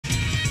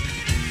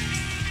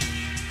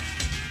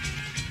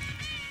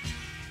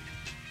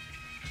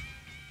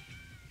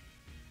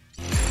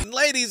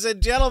Ladies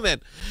and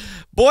gentlemen,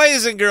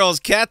 boys and girls,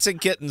 cats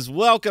and kittens,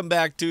 welcome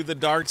back to the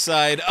dark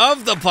side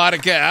of the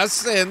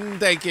podcast. And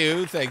thank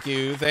you.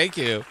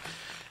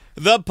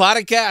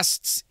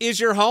 ThePodocasts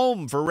is your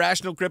home for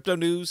rational crypto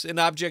news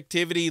and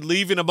objectivity,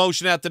 leaving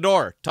emotion at the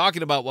door,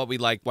 talking about what we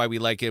like, why we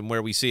like it, and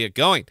where we see it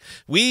going.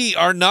 We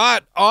are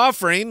not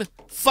offering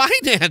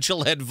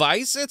financial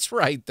advice. It's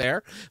right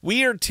there.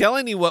 We are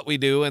telling you what we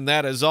do, and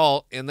that is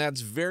all. And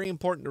that's very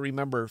important to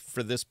remember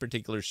for this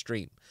particular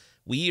stream.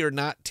 We are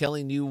not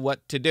telling you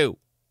what to do.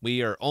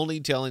 We are only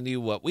telling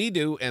you what we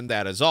do, and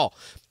that is all.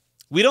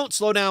 We don't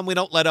slow down. We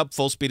don't let up.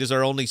 Full speed is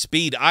our only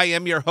speed. I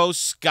am your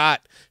host,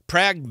 Scott,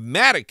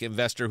 pragmatic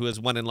investor who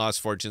has won and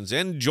lost fortunes.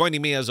 And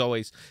joining me, as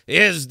always,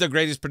 is the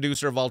greatest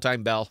producer of all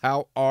time, Belle.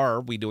 How are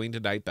we doing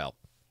tonight, Belle?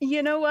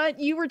 You know what?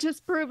 You were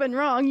just proven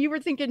wrong. You were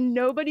thinking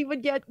nobody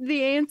would get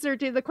the answer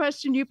to the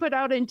question you put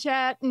out in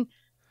chat, and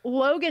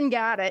Logan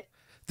got it.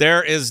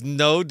 There is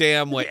no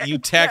damn way. You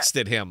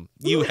texted him.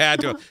 You had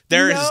to.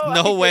 There is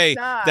no way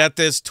that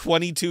this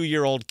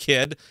 22-year-old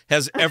kid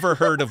has ever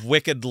heard of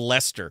Wicked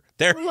Lester.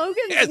 There Logan's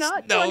is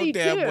not no 22.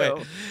 damn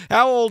way.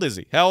 How old is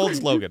he? How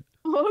old's Logan?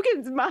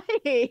 Logan's my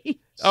age.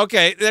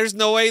 Okay, there's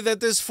no way that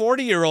this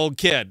 40-year-old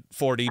kid,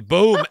 40,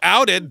 boom,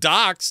 outed,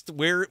 doxed.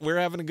 We're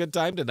having a good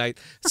time tonight.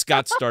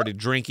 Scott started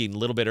drinking a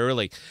little bit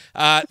early.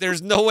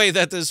 There's no way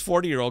that this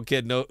 40-year-old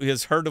kid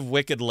has heard of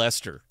Wicked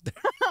Lester.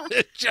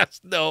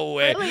 Just no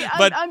way. Really,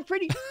 but I'm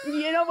pretty.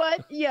 You know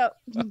what? Yeah.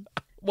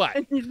 What?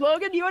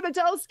 Logan, you want to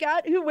tell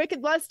Scott who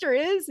Wicked Lester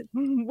is?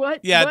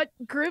 What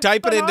group?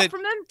 Type it into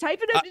from them. Type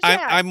it into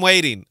chat. I'm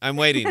waiting.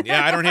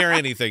 Yeah, I don't hear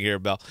anything here,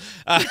 Bill.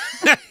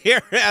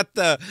 Here at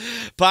the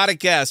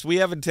podcast, we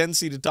have a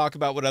tendency to talk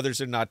about what others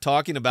are not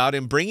talking about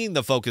and bringing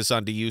the focus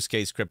onto use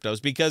case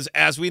cryptos because,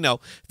 as we know,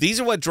 these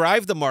are what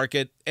drive the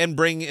market and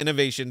bring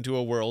innovation to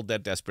a world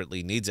that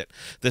desperately needs it.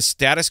 The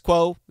status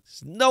quo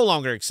is no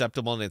longer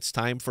acceptable, and it's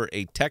time for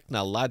a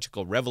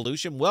technological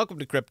revolution. Welcome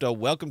to crypto.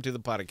 Welcome to the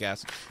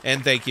podcast.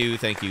 And thank you.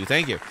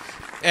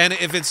 And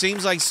if it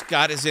seems like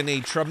Scott is in a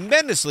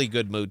tremendously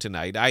good mood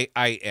tonight, I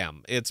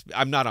am.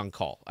 I'm not on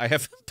call.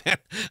 I've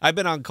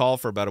been on call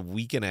for about a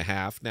week and a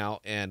half now,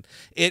 and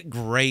it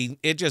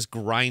just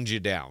grinds you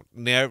down.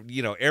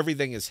 You know,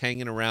 everything is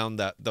hanging around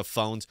the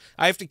phones.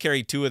 I have to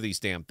carry 2 of these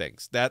damn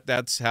things.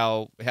 That's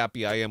how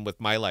happy I am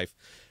with my life.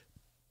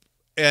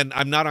 And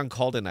I'm not on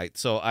call tonight,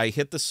 so I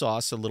hit the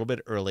sauce a little bit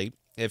early.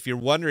 If you're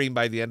wondering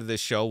by the end of this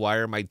show, why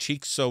are my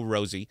cheeks so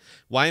rosy?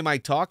 Why am I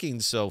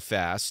talking so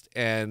fast?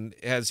 And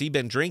has he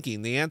been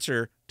drinking? The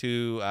answer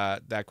to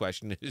that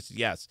question is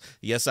yes.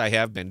 Yes, I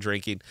have been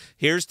drinking.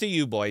 Here's to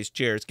you, boys.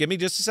 Cheers. Give me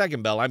just a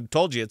second, Belle. I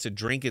told you it's a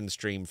drinking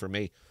stream for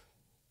me.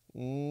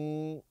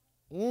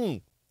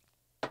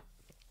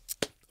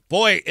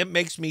 Boy, it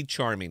makes me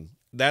charming.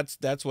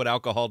 That's what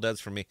alcohol does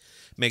for me.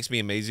 Makes me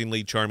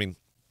amazingly charming.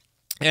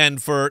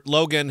 And for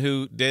Logan,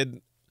 who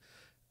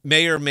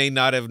may or may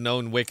not have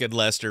known Wicked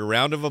Lester,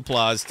 round of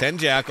applause. 10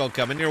 Jackal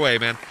coming your way,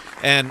 man.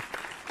 And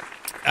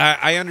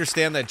I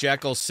understand that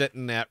Jackal's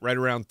sitting at right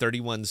around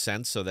 31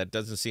 cents, so that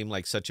doesn't seem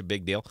like such a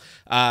big deal.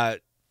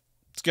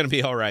 It's going to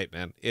be all right,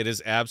 man. It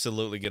is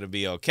absolutely going to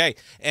be okay.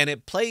 And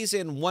it plays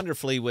in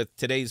wonderfully with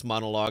today's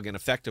monologue and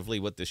effectively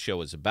what this show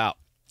is about.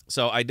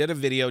 So I did a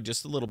video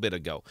just a little bit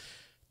ago.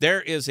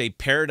 There is a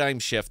paradigm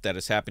shift that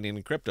is happening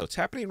in crypto. It's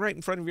happening right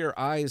in front of your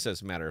eyes,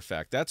 as a matter of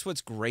fact. That's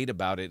what's great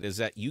about it, is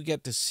that you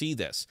get to see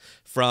this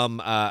from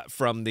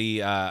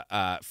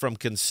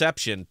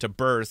conception to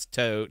birth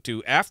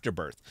to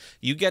afterbirth.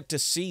 You get to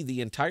see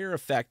the entire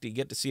effect. You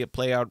get to see it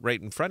play out right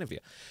in front of you.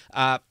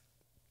 I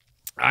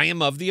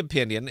am of the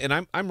opinion,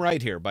 and I'm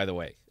right here, by the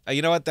way.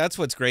 You know what? That's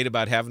what's great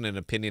about having an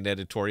opinion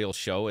editorial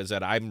show, is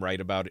that I'm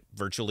right about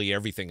virtually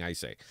everything I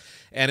say.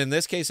 And in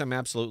this case, I'm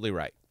absolutely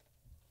right.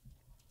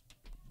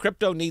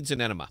 Crypto needs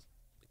an enema.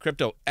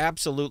 Crypto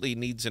absolutely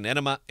needs an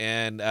enema,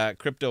 and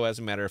crypto, as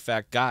a matter of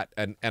fact, got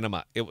an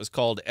enema. It was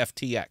called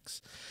FTX.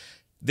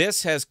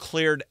 This has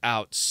cleared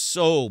out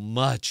so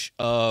much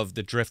of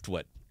the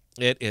driftwood.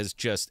 It is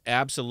just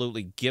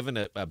absolutely given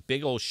a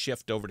big old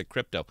shift over to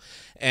crypto,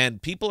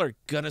 and people are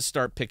going to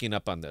start picking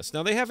up on this.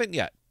 Now, they haven't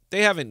yet.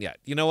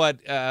 You know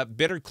what?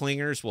 Bitter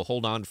clingers will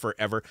hold on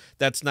forever.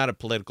 That's not a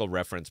political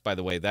reference, by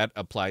the way. That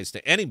applies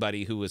to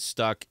anybody who is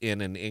stuck in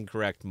an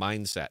incorrect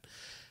mindset.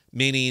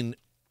 Meaning,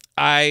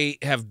 I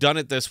have done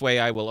it this way.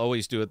 I will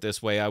always do it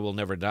this way. I will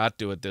never not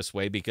do it this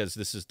way because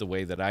this is the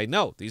way that I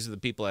know. These are the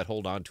people that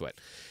hold on to it.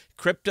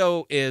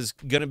 Crypto is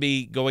going to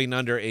be going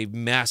under a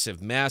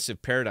massive,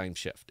 massive paradigm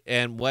shift.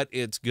 And what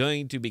it's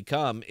going to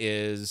become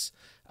is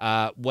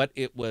what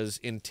it was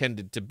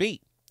intended to be.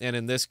 And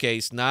in this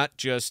case, not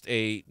just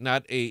a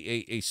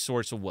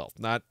source of wealth,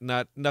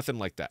 nothing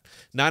like that.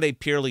 Not a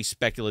purely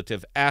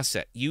speculative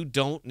asset. You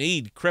don't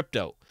need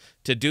crypto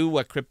to do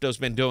what crypto's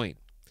been doing.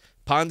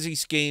 Ponzi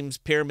schemes,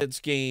 pyramid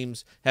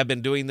schemes have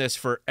been doing this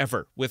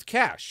forever with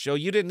cash. So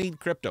you didn't need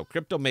crypto.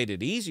 Crypto made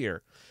it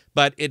easier,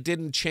 but it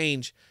didn't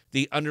change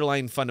the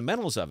underlying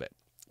fundamentals of it.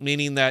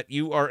 meaning that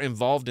you are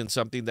involved in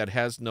something that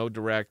has no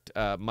direct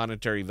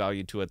monetary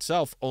value to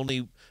itself,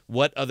 only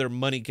what other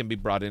money can be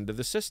brought into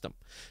the system.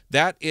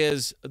 That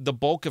is the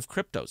bulk of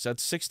cryptos.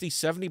 That's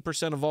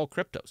 60-70% of all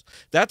cryptos.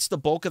 That's the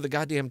bulk of the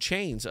goddamn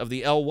chains of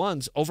the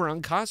L1s over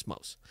on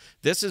Cosmos.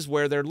 This is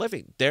where they're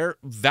living. Their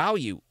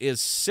value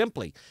is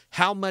simply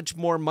how much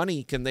more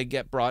money can they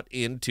get brought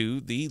into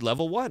the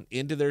level 1,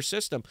 into their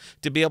system,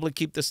 to be able to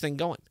keep this thing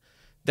going.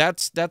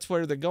 That's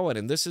where they're going,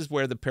 and this is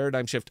where the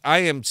paradigm shift. I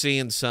am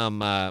seeing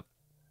some.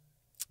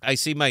 I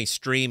see my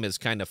stream is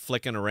kind of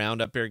flicking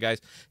around up here, guys.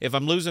 If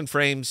I'm losing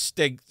frames,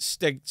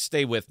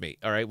 stay with me.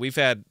 All right, we've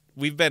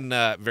been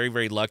very,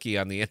 very lucky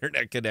on the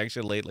internet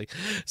connection lately,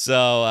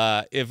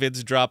 so if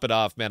it's dropping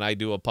off, man, I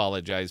do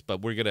apologize.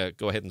 But we're gonna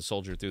go ahead and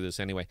soldier through this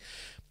anyway.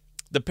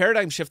 The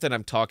paradigm shift that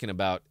I'm talking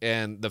about,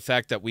 and the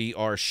fact that we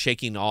are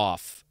shaking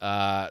off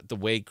the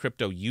way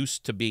crypto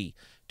used to be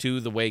to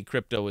the way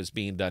crypto is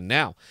being done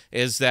now,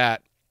 is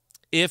that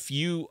if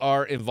you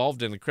are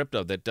involved in a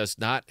crypto that does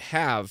not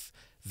have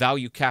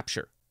value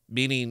capture,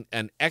 meaning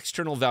an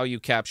external value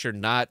capture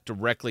not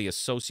directly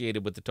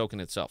associated with the token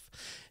itself,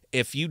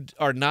 if you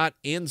are not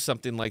in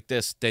something like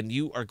this, then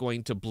you are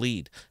going to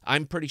bleed.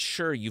 I'm pretty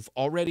sure you've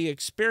already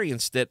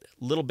experienced it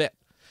a little bit.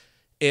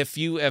 If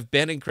you have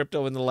been in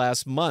crypto in the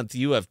last month,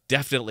 you have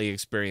definitely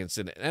experienced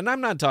it. And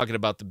I'm not talking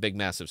about the big,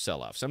 massive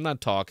sell-offs. I'm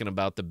not talking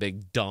about the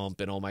big dump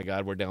and, oh, my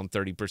God, we're down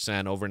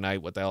 30%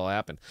 overnight. What the hell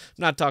happened?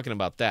 I'm not talking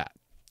about that.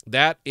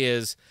 That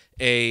is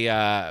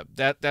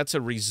that's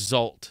a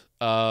result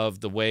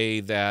of the way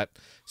that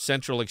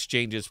central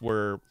exchanges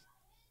were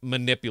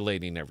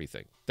manipulating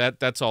everything.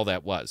 That's all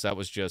that was. That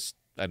was just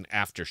an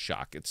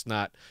aftershock. It's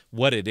not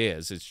what it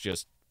is. It's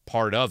just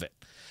part of it.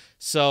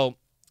 So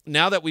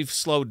now that we've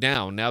slowed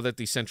down, now that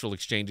the central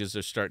exchanges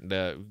are starting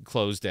to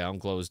close down,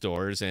 close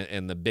doors,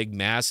 and the big,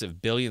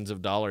 massive billions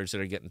of dollars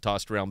that are getting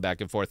tossed around back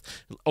and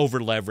forth, over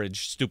leveraged,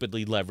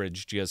 stupidly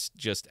leveraged,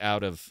 just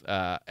out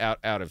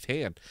of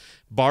hand,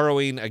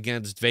 borrowing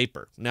against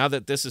vapor. Now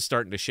that this is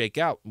starting to shake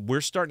out,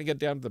 we're starting to get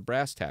down to the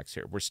brass tacks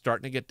here. We're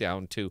starting to get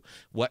down to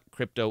what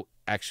crypto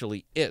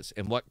actually is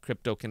and what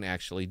crypto can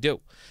actually do.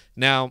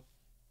 Now,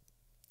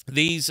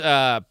 these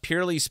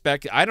purely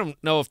I don't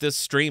know if this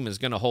stream is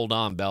going to hold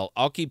on, Bell.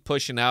 I'll keep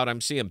pushing out.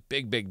 I'm seeing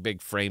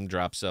big frame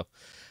drops. So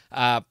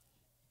now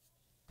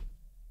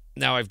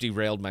I've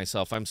derailed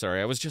myself. I'm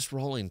sorry. I was just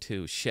rolling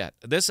too. Shit.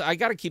 I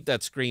got to keep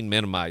that screen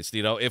minimized.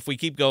 You know, if we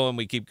keep going,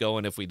 we keep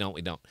going. If we don't,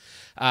 we don't.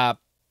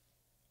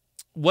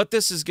 What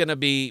this is going to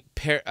be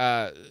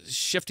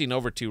shifting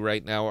over to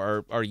right now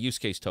are use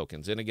case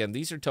tokens. And again,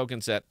 these are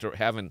tokens that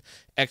have an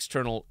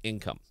external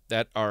income,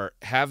 that are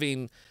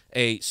having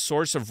a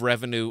source of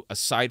revenue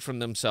aside from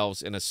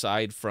themselves and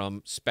aside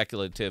from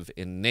speculative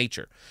in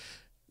nature.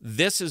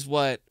 This is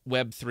what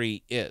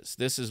Web3 is.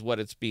 This is what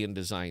it's being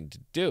designed to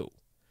do.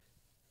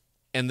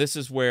 And this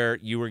is where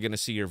you are going to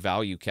see your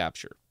value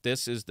capture.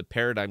 This is the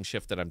paradigm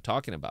shift that I'm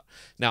talking about.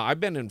 Now, I've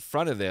been in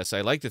front of this.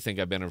 I like to think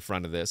I've been in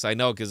front of this. I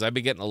know, because I've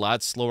been getting a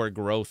lot slower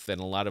growth than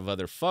a lot of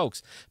other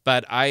folks.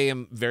 But I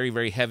am very,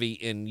 very heavy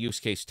in use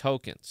case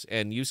tokens.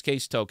 And use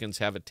case tokens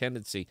have a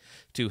tendency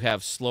to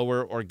have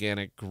slower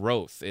organic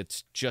growth.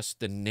 It's just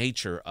the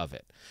nature of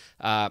it.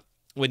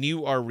 When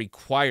you are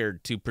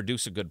required to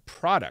produce a good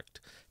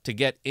product to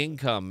get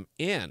income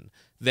in,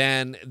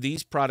 then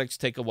these products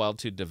take a while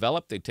to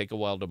develop. They take a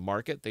while to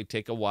market. They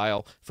take a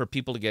while for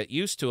people to get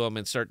used to them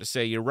and start to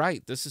say, you're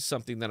right, this is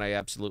something that I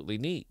absolutely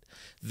need.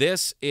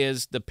 This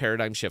is the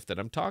paradigm shift that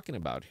I'm talking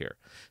about here.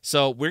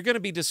 So we're going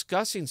to be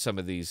discussing some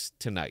of these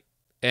tonight.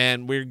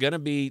 And we're going to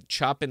be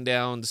chopping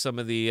down some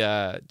of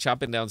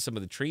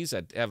the trees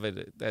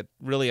that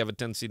really have a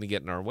tendency to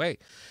get in our way.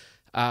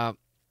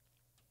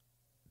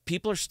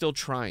 People are still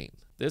trying.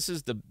 This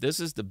is the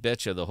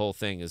bitch of the whole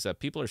thing, is that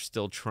people are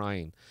still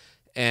trying.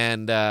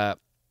 And the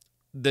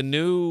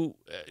new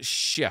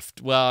shift,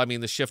 well, I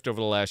mean, the shift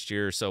over the last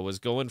year or so was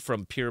going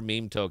from pure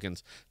meme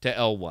tokens to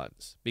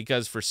L1s.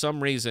 Because for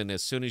some reason,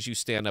 as soon as you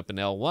stand up an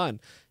L1,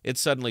 it's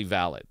suddenly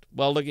valid.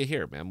 Well, look at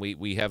here, man.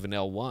 We have an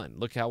L1.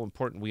 Look how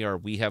important we are.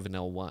 We have an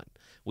L1.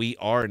 We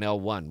are an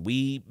L1.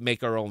 We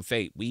make our own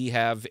fate. We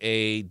have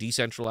a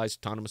decentralized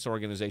autonomous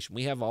organization.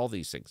 We have all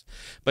these things.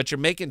 But you're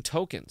making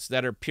tokens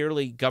that are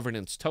purely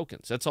governance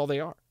tokens. That's all they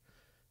are.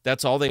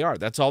 That's all they are.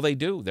 That's all they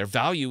do. Their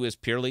value is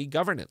purely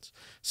governance.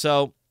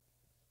 So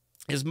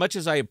as much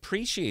as I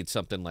appreciate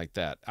something like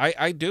that,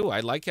 I do. I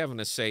like having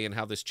a say in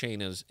how this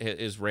chain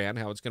is ran,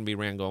 how it's going to be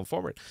ran going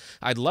forward.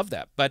 I'd love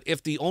that. But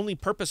if the only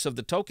purpose of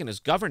the token is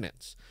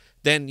governance,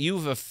 then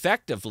you've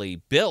effectively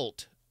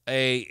built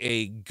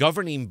a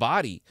governing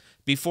body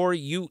before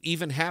you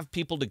even have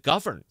people to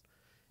govern.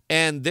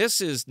 And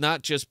this is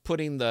not just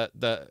putting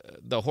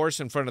the horse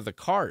in front of the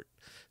cart.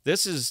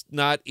 This is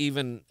not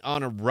even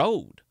on a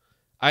road.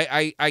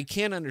 I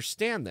can't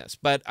understand this,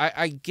 but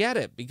I get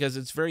it, because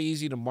it's very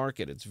easy to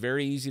market. It's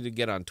very easy to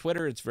get on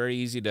Twitter. It's very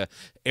easy to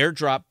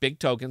airdrop big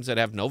tokens that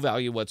have no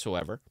value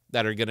whatsoever,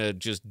 that are going to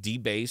just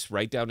debase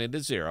right down into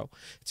zero.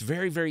 It's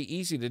very, very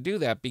easy to do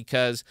that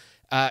because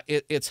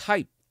it's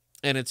hype.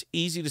 And it's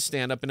easy to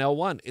stand up an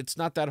L1. It's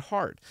not that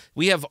hard.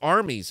 We have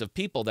armies of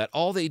people that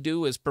all they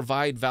do is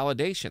provide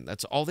validation.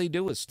 That's all they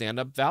do is stand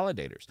up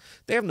validators.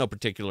 They have no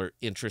particular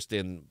interest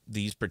in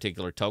these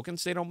particular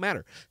tokens. They don't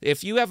matter.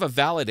 If you have a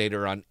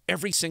validator on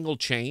every single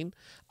chain,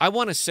 I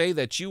want to say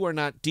that you are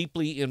not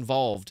deeply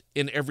involved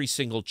in every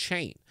single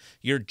chain.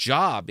 Your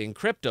job in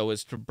crypto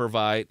is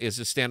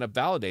to stand up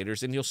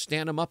validators, and you'll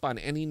stand them up on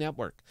any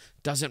network.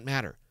 Doesn't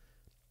matter.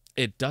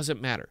 It doesn't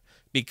matter,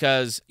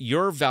 because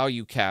your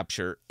value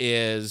capture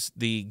is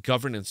the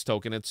governance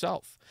token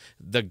itself.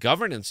 The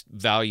governance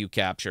value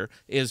capture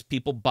is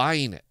people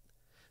buying it.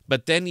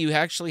 But then you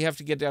actually have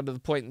to get down to the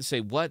point and say,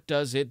 what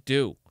does it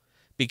do?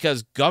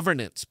 Because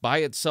governance by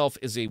itself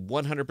is a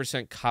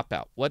 100%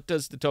 cop-out. What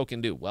does the token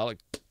do? Well,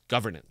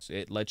 governance.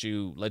 It lets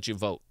you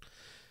vote.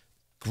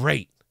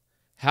 Great.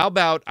 How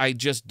about I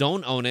just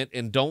don't own it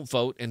and don't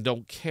vote and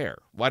don't care?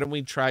 Why don't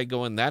we try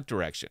going that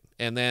direction?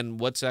 And then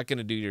what's that going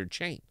to do to your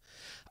chain?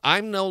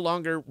 I'm no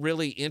longer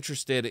really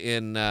interested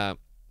in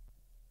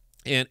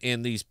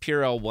these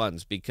pure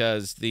L1s,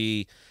 because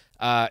the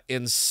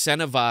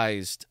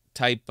incentivized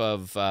type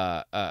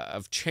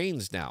of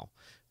chains now,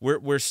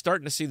 we're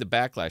starting to see the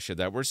backlash of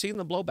that. We're seeing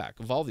the blowback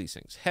of all these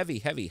things. Heavy,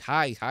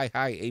 high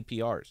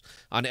APRs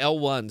on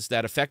L1s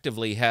that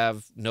effectively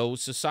have no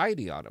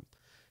society on them.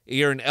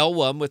 You're an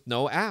L1 with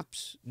no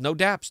apps, no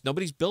dApps.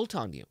 Nobody's built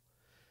on you.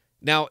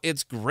 Now,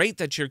 it's great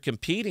that you're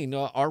competing.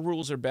 Our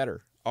rules are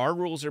better. Our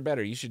rules are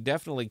better. You should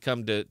definitely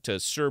come to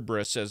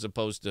Cerberus as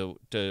opposed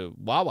to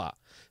Wawa,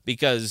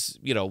 because,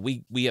 you know,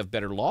 we have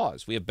better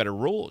laws. We have better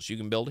rules. You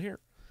can build here.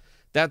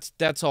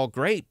 That's all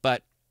great.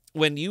 But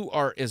when you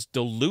are as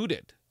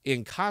diluted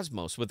in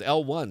Cosmos with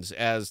L1s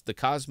as the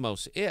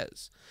Cosmos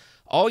is,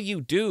 all you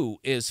do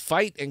is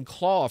fight and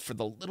claw for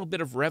the little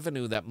bit of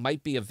revenue that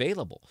might be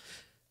available.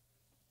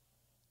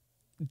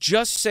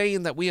 Just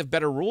saying that we have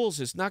better rules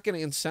is not going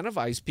to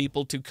incentivize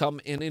people to come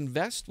and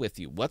invest with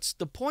you. What's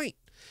the point?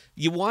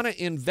 You want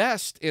to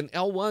invest in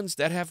L1s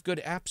that have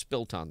good apps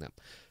built on them.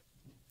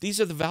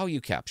 These are the value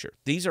capture.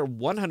 These are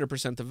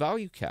 100% the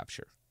value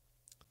capture.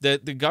 The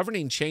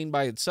governing chain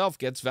by itself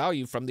gets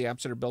value from the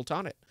apps that are built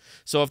on it.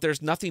 So if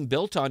there's nothing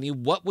built on you,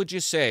 what would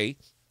you say?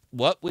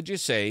 What would you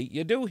say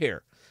you do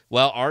here?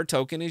 Well, our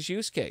token is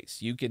use case.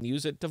 You can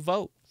use it to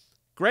vote.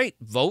 Great.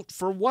 Vote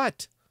for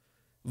what?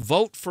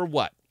 Vote for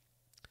what?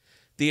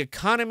 The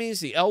economies,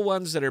 the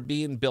L1s that are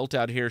being built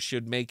out here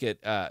should make it,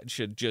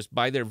 should just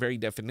by their very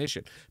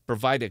definition,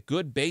 provide a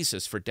good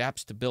basis for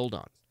dApps to build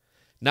on.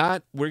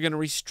 Not we're going to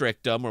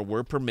restrict them, or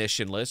we're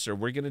permissionless, or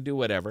we're going to do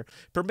whatever.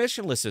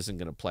 Permissionless isn't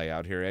going to play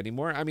out here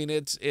anymore. I mean,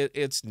 it's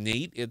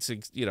neat. It's,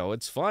 you know,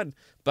 it's fun.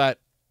 But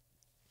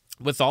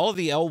with all of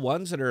the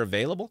L1s that are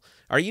available,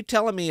 are you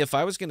telling me if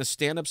I was going to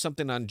stand up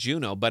something on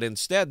Juno, but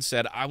instead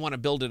said, I want to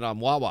build it on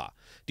Wawa,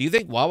 do you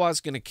think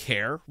Wawa's going to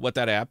care what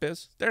that app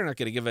is? They're not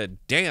going to give a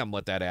damn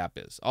what that app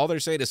is. All they're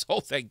saying is, oh,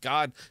 thank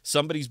God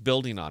somebody's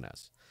building on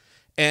us.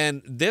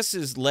 And this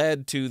has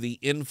led to the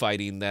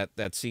infighting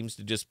that seems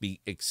to just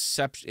be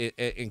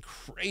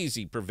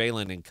crazy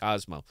prevalent in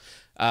Cosmo,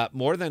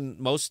 more than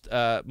most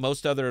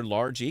other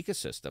large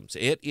ecosystems.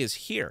 It is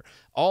here.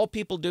 All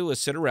people do is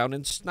sit around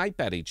and snipe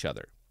at each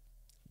other.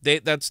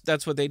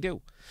 That's what they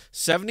do.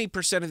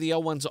 70% of the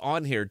L1s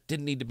on here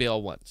didn't need to be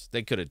L1s.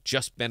 They could have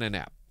just been an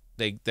app.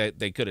 They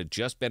could have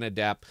just been a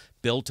dApp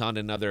built on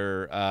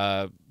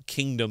another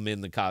kingdom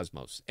in the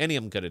cosmos. Any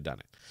of them could have done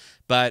it.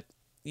 But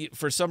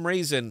for some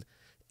reason,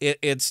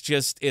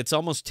 it's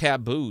almost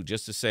taboo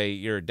just to say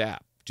you're a dApp,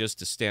 just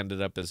to stand it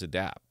up as a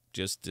dApp,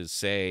 just to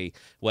say,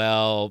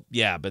 well,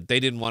 yeah, but they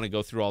didn't want to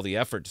go through all the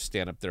effort to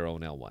stand up their own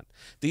L1.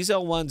 These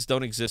L1s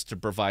don't exist to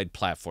provide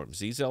platforms.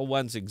 These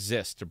L1s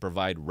exist to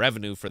provide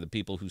revenue for the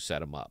people who set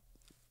them up.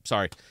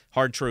 Sorry,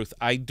 hard truth.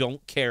 I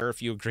don't care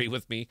if you agree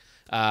with me.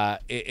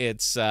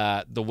 It's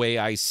the way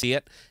I see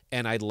it.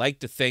 And I'd like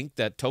to think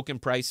that token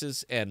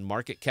prices and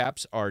market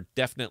caps are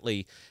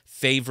definitely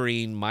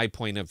favoring my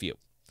point of view.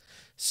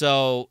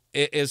 So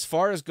as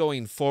far as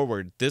going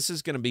forward, this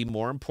is going to be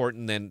more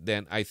important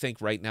than I think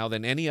right now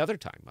than any other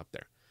time up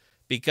there.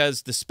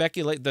 Because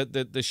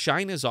the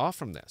shine is off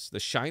from this. The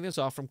shine is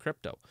off from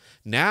crypto.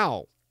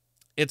 Now,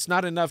 it's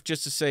not enough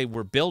just to say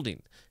we're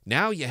building.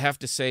 Now you have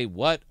to say,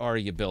 what are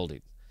you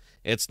building?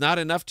 It's not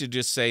enough to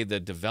just say the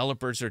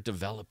developers are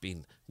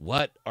developing.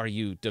 What are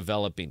you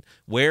developing?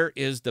 Where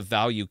is the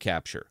value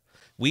capture?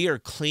 We are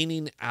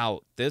cleaned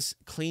out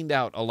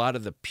a lot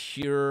of the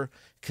pure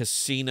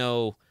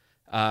casino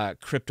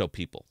crypto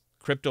people,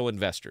 crypto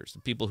investors,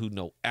 the people who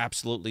know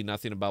absolutely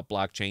nothing about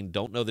blockchain,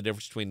 don't know the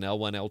difference between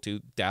L1,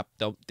 L2,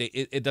 dApp.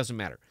 It doesn't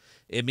matter.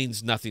 It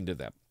means nothing to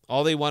them.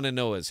 All they want to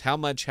know is how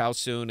much, how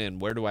soon,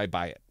 and where do I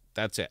buy it?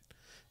 That's it.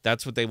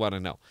 That's what they want to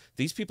know.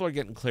 These people are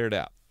getting cleared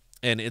out.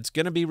 And it's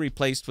going to be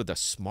replaced with a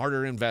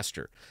smarter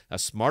investor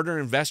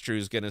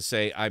who's going to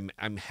say,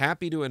 I'm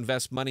happy to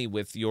invest money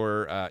with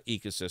your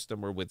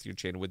ecosystem or with your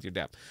chain or with your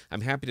dApp.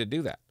 I'm happy to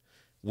do that.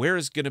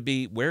 Where's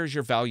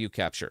your value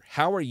capture?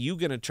 How are you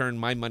going to turn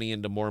my money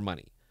into more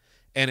money?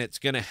 And it's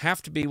going to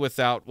have to be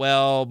without,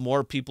 well,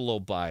 more people will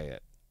buy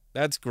it.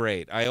 That's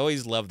great. I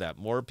always love that.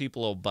 More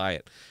people will buy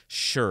it.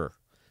 Sure.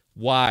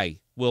 Why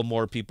will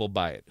more people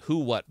buy it? Who,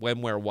 what,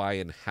 when, where, why,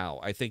 and how?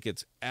 I think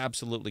it's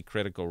absolutely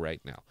critical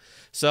right now.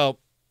 So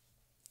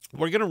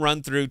we're going to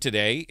run through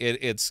today.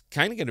 It's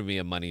kind of going to be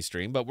a money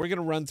stream, but we're going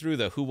to run through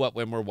the who, what,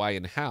 when, where, why,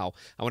 and how.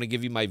 I want to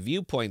give you my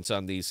viewpoints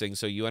on these things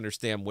so you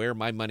understand where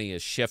my money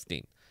is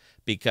shifting,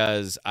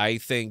 because I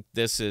think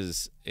this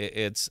is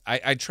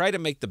I try to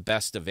make the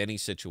best of any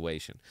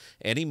situation,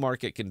 any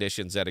market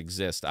conditions that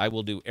exist. I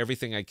will do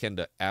everything I can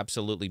to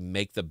absolutely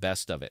make the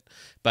best of it,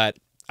 but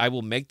I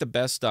will make the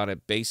best on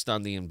it based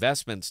on the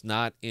investments,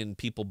 not in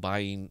people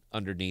buying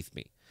underneath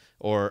me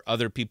or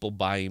other people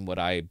buying what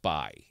I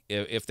buy.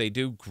 If they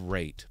do,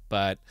 great,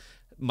 but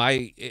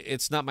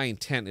it's not my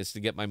intent is to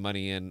get my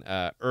money in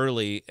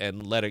early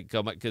and let it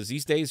go, because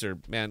these days are,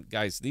 man,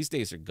 guys, these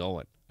days are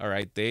going. All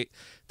right,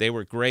 they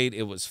were great.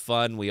 It was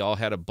fun. We all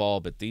had a ball,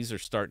 but these are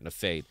starting to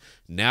fade.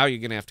 Now you're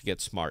gonna have to get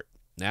smart.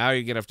 Now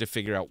you're gonna have to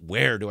figure out,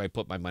 where do I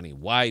put my money?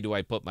 Why do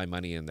I put my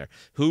money in there?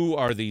 Who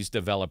are these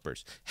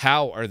developers?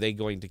 How are they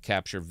going to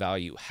capture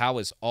value? How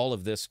is all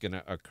of this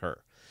gonna occur?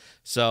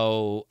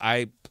 So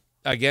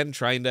again,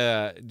 trying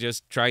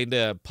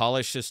to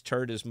polish this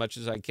turd as much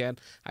as I can.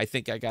 I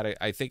think I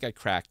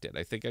cracked it.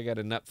 I think I got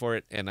a nut for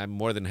it, and I'm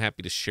more than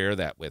happy to share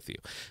that with you.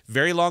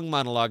 Very long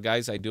monologue,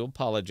 guys. I do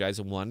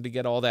apologize. I wanted to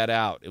get all that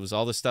out. It was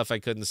all the stuff I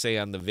couldn't say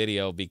on the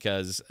video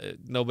because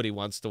nobody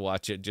wants to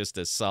watch it. Just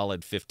a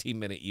solid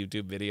 15-minute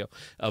YouTube video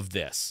of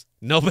this.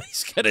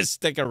 Nobody's going to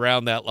stick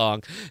around that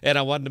long, and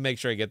I wanted to make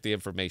sure I get the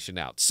information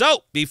out.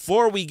 So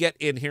before we get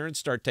in here and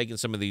start taking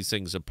some of these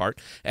things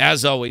apart,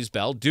 as always,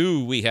 Belle,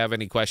 do we have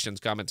any questions,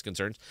 comments,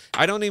 concerns?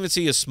 I don't even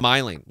see you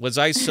smiling. Was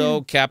I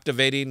so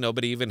captivating?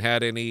 Nobody even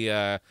had any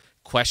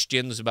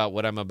questions about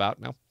what I'm about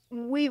now?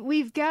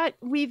 We've got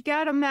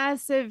a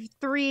massive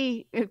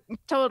 3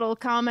 total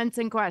comments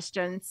and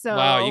questions. So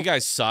wow, you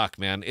guys suck,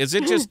 man. Is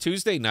it just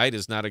Tuesday night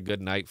is not a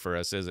good night for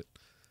us, is it?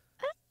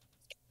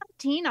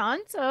 On,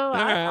 so all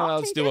right,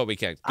 let's do what we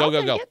can.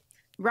 Go.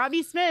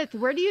 Robbie Smith,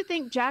 where do you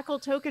think Jackal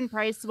token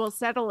price will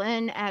settle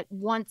in at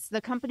once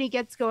the company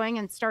gets going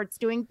and starts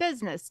doing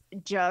business?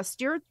 Just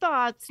your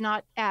thoughts,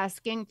 not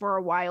asking for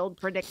a wild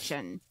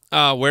prediction.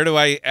 Where do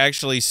I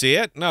actually see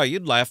it? No,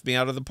 you'd laugh me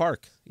out of the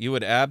park. You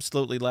would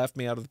absolutely laugh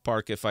me out of the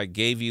park if I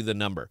gave you the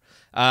number.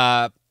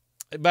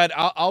 But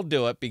I'll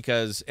do it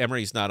because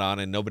Emery's not on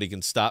and nobody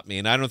can stop me.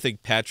 And I don't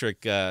think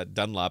Patrick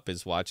Dunlop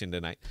is watching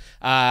tonight.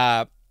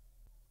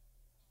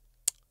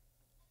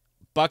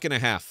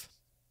 $1.50.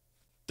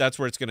 That's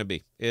where it's going to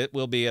be. It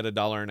will be at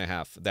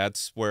 $1.50.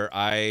 That's where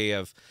I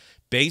have,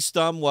 based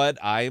on what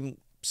I'm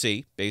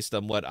based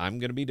on what I'm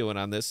going to be doing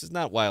on this. Is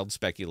not wild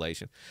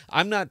speculation.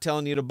 I'm not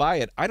telling you to buy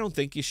it. I don't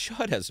think you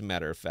should, as a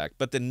matter of fact.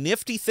 But the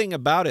nifty thing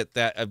about it,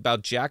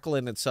 about Jackal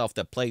in itself,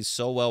 that plays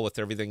so well with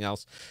everything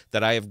else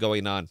that I have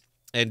going on.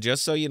 And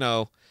just so you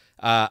know,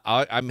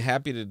 I'm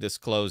happy to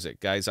disclose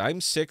it, guys.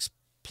 I'm 6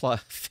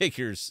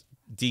 figures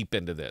deep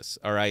into this.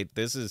 All right.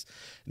 This is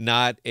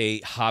not a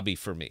hobby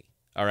for me.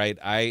 All right.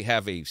 I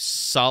have a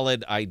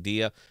solid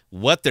idea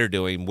what they're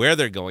doing, where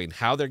they're going,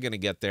 how they're going to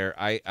get there.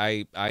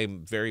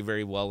 I'm very,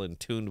 very well in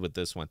tuned with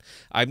this one.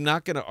 I'm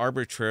not going to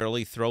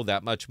arbitrarily throw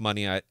that much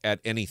money at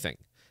anything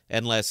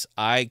unless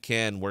I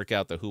can work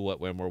out the who, what,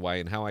 when, where, why,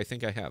 and how. I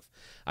think I have.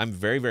 I'm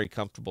very, very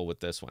comfortable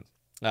with this one.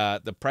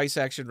 The price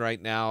action right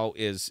now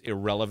is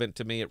irrelevant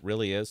to me. It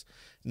really is.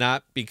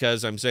 Not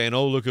because I'm saying,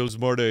 oh, look how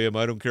smart I am.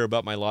 I don't care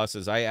about my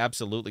losses. I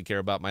absolutely care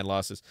about my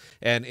losses.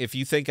 And if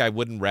you think I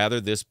wouldn't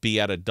rather this be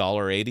at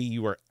 $1.80,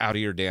 you are out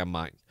of your damn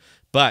mind.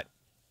 But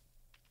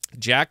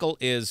Jackal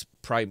is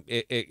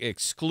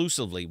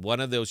exclusively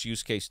one of those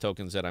use case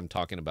tokens that I'm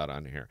talking about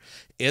on here.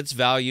 Its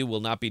value will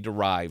not be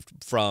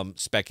derived from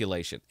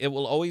speculation. It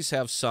will always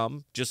have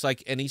some, just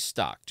like any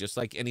stock, just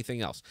like anything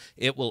else.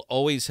 It will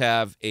always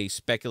have a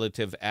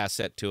speculative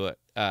aspect to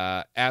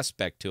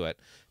it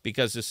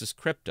because this is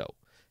crypto.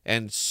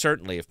 And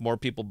certainly, if more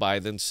people buy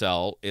than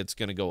sell, it's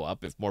going to go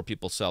up. If more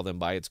people sell than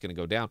buy, it's going to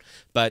go down.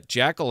 But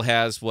Jackal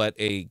has what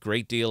a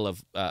great deal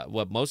of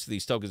what most of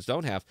these tokens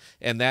don't have,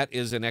 and that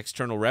is an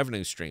external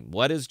revenue stream.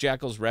 What is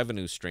Jackal's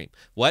revenue stream?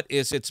 What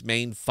is its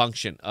main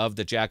function of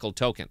the Jackal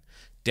token?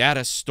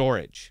 Data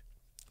storage.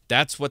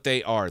 That's what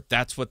they are.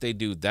 That's what they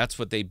do. That's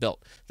what they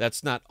built.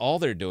 That's not all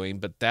they're doing,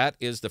 but that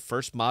is the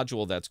first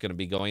module that's going to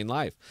be going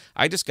live.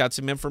 I just got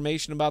some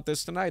information about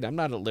this tonight. I'm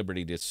not at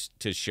liberty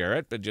to share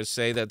it, but just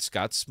say that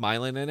Scott's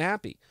smiling and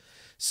happy.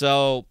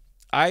 So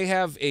I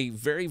have a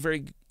very,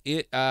 very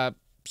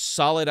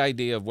solid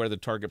idea of where the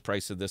target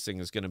price of this thing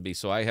is going to be.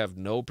 So I have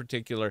no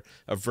particular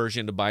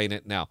aversion to buying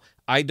it now.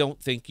 I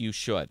don't think you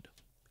should.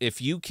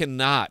 If you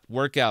cannot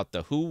work out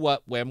the who,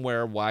 what, when,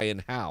 where, why,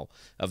 and how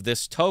of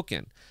this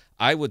token,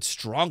 I would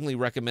strongly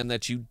recommend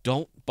that you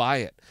don't buy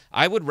it.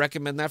 I would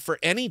recommend that for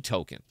any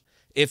token.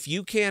 If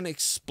you can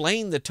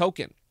explain the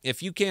token,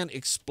 if you can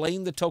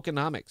explain the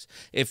tokenomics,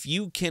 if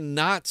you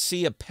cannot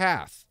see a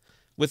path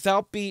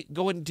without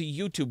going to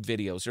YouTube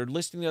videos or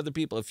listening to other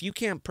people, if you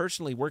can't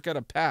personally work out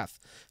a path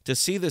to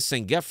see this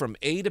thing get from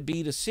A to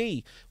B to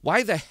C,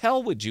 why the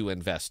hell would you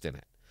invest in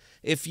it?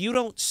 If you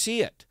don't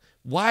see it,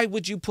 why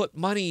would you put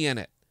money in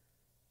it?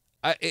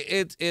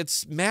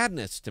 It's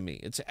madness to me.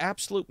 It's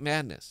absolute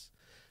madness.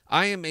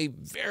 I am a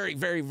very,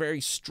 very,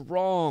 very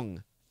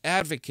strong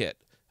advocate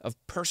of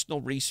personal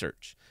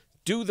research.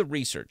 Do the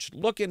research.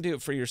 Look into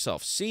it for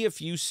yourself. See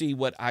if you see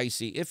what I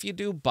see. If you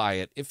do, buy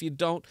it. If you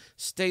don't,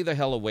 stay the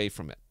hell away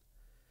from it.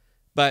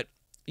 But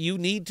you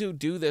need to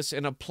do this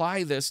and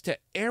apply this to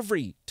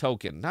every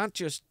token, not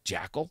just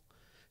Jackal,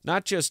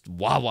 not just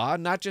Wawa,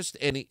 not just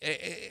any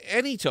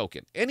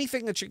token,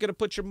 anything that you're going to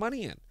put your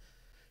money in.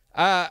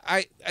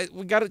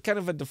 We got a kind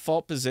of a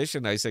default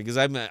position, I say, because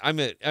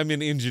I'm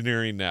in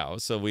engineering now,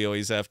 so we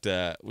always have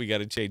to got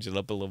to change it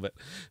up a little bit.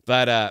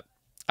 But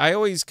I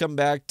always come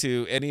back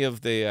to any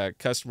of the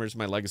customers,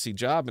 my legacy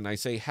job, and I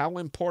say, how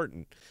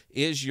important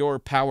is your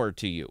power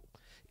to you?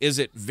 Is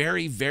it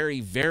very,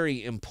 very,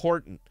 very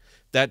important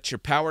that your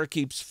power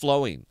keeps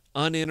flowing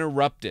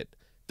uninterrupted,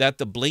 that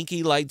the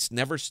blinky lights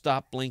never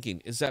stop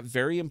blinking? Is that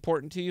very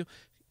important to you?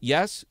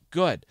 Yes?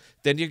 Good.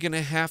 Then you're going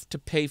to have to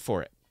pay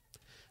for it.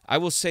 I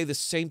will say the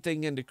same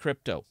thing into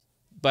crypto,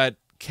 but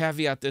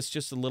caveat this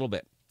just a little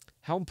bit.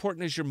 How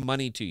important is your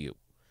money to you?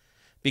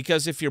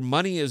 Because if your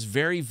money is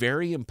very,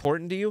 very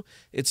important to you,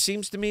 it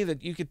seems to me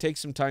that you could take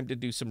some time to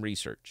do some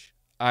research.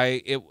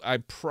 I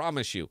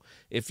promise you,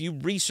 if you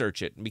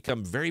research it and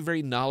become very,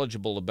 very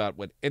knowledgeable about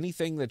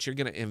anything that you're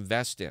going to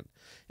invest in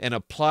and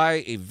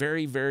apply a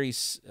very, very,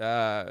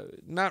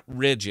 not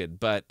rigid,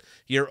 but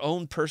your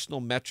own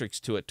personal metrics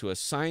to it to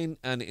assign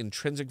an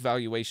intrinsic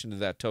valuation to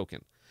that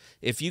token,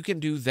 if you can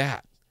do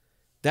that,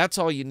 that's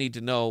all you need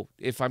to know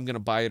if I'm going to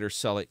buy it or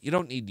sell it. You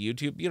don't need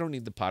YouTube. You don't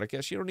need the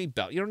podcast. You don't need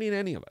Bell. You don't need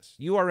any of us.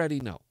 You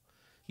already know.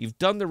 You've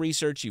done the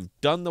research. You've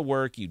done the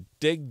work. You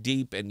dig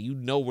deep, and you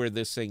know where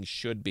this thing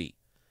should be.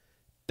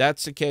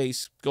 That's the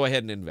case. Go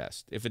ahead and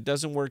invest. If it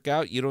doesn't work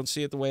out, you don't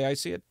see it the way I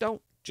see it,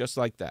 don't. Just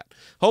like that.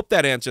 Hope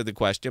that answered the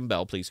question.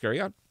 Bell, please carry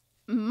on.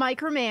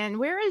 Microman,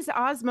 where is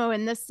Osmo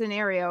in this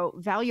scenario?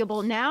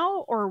 Valuable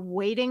now or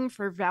waiting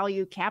for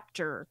value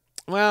capture?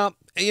 Well,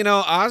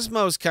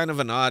 Osmo's kind of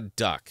an odd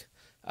duck.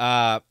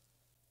 Osmo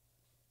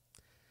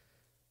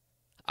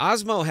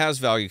has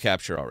value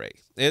capture already.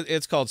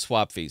 It's called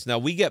swap fees. Now,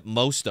 we get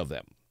most of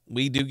them.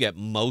 We do get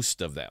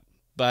most of them.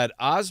 But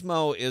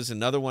Osmo is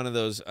another one of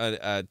those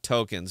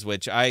tokens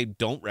which I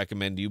don't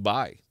recommend you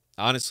buy.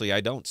 Honestly,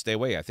 I don't. Stay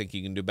away. I think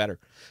you can do better.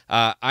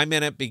 I'm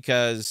in it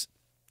because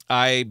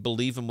I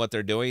believe in what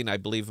they're doing. I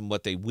believe in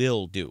what they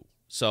will do.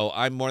 So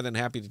I'm more than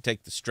happy to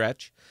take the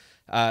stretch,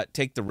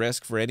 take the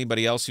risk. For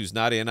anybody else who's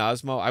not in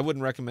Osmo, I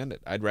wouldn't recommend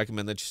it. I'd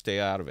recommend that you stay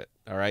out of it.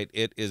 All right.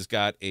 It has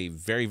got a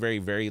very, very,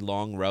 very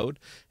long road,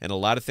 and a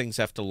lot of things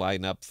have to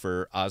line up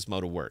for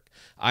Osmo to work.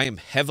 I am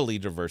heavily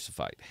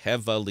diversified.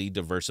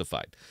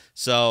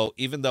 So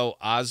even though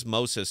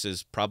Osmosis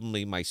is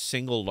probably my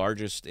single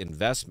largest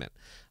investment,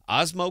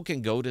 Osmo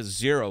can go to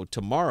zero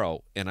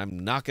tomorrow, and I'm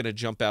not going to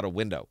jump out a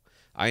window.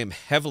 I am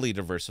heavily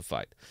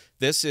diversified.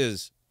 This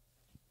is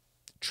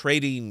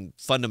trading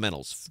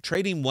fundamentals,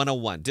 trading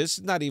 101. This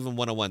is not even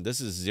 101.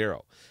 This is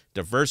zero.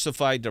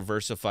 Diversify,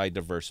 diversify,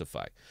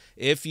 diversify.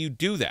 If you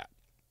do that,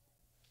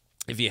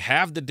 if you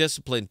have the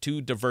discipline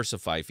to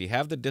diversify, if you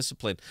have the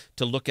discipline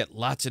to look at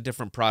lots of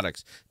different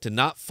products, to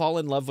not fall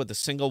in love with a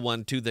single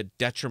one to the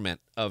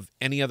detriment of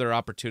any other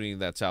opportunity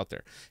that's out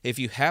there, if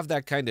you have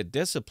that kind of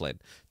discipline,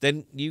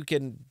 then you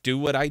can do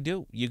what I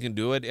do. You can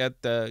do it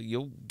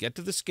you'll get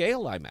to the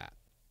scale I'm at.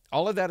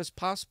 All of that is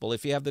possible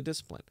if you have the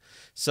discipline.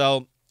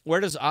 So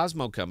where does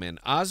Osmo come in?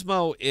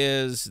 Osmo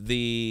is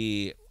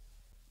the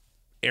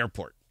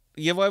airport.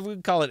 Yeah, well, we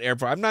call it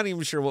airport. I'm not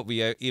even sure what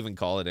we even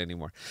call it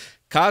anymore.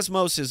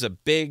 Cosmos is a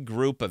big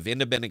group of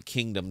independent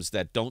kingdoms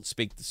that don't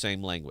speak the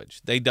same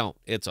language. They don't.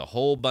 It's a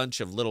whole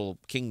bunch of little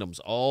kingdoms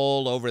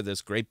all over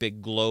this great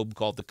big globe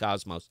called the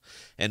cosmos,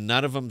 and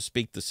none of them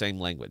speak the same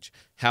language.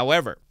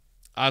 However,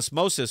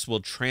 Osmosis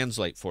will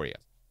translate for you.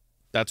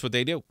 That's what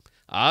they do.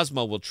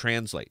 Osmo will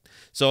translate.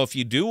 So if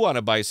you do want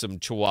to buy some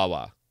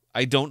Chihuahua,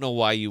 I don't know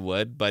why you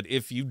would, but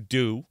if you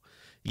do,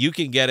 you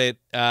can get it.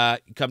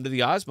 Come to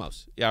the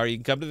Osmos, or you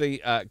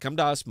can come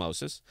to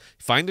Osmosis.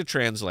 Find a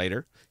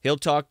translator. He'll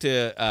talk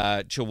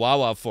to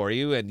Chihuahua for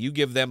you, and you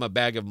give them a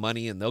bag of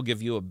money, and they'll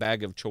give you a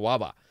bag of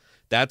Chihuahua.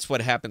 That's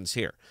what happens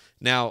here.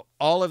 Now,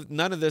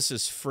 none of this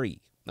is free.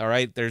 All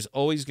right, there's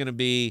always going to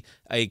be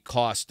a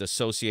cost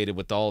associated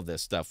with all of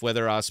this stuff.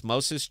 Whether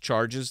Osmosis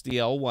charges the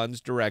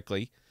L1s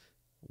directly,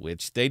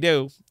 which they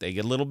do, they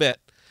get a little bit.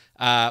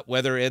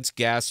 Whether it's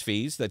gas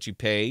fees that you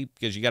pay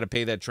because you got to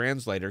pay that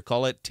translator,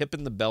 call it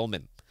tipping the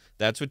bellman.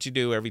 That's what you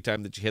do every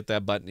time that you hit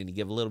that button and you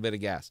give a little bit of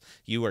gas.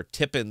 You are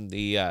tipping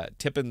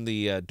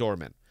the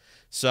doorman.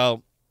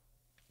 So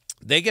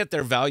they get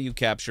their value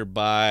capture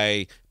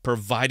by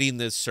providing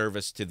this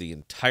service to the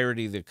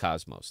entirety of the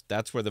cosmos.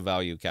 That's where the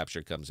value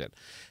capture comes in.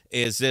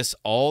 Is this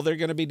all they're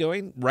going to be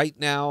doing? Right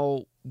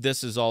now,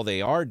 this is all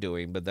they are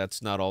doing, but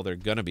that's not all they're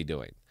going to be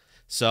doing.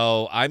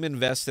 So I'm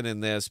invested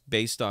in this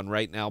based on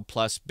right now,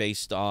 plus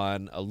based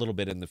on a little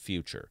bit in the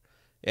future.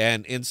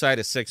 And inside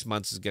of 6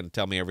 months is going to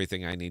tell me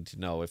everything I need to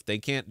know. If they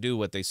can't do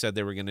what they said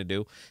they were going to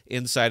do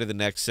inside of the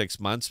next 6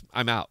 months,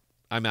 I'm out.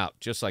 I'm out,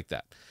 just like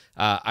that.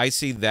 I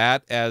see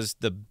that as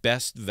the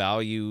best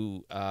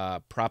value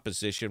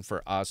proposition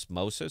for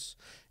osmosis.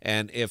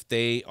 And if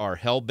they are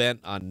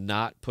hell-bent on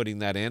not putting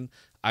that in,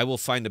 I will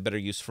find a better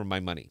use for my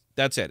money.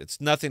 That's it.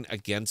 It's nothing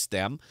against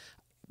them.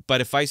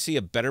 But if I see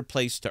a better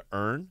place to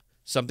earn,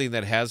 something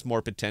that has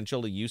more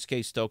potential, a use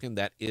case token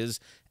that is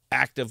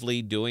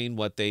actively doing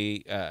what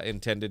they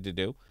intended to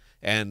do,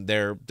 and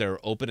they're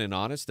open and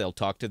honest, they'll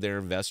talk to their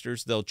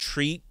investors, they'll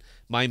treat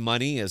my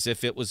money as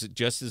if it was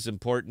just as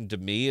important to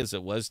me as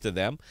it was to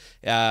them.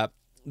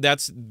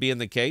 That's being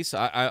the case,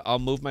 I'll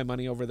move my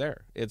money over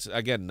there. It's,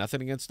 again,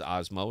 nothing against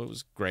Osmo. It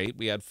was great.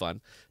 We had fun.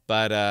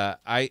 But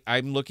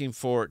I'm looking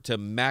to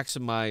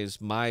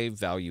maximize my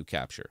value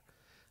capture.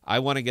 I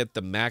want to get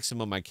the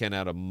maximum I can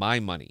out of my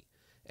money.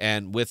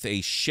 And with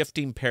a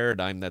shifting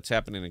paradigm that's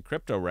happening in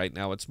crypto right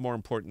now, it's more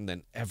important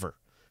than ever.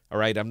 All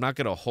right, I'm not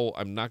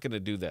going to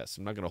do this.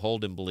 I'm not going to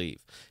hold and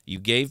believe. You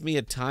gave me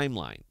a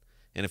timeline,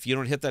 and if you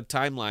don't hit that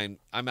timeline,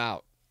 I'm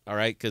out. All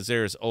right, because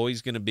there's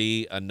always going to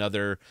be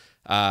another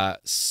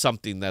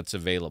something that's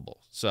available.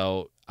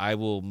 So I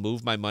will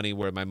move my money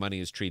where my money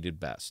is treated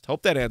best.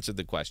 Hope that answered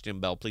the question.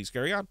 Belle, please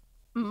carry on.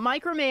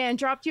 Microman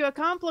dropped you a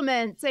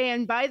compliment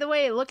saying, by the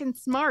way, looking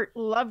smart.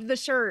 Loved the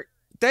shirt.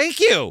 Thank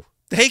you.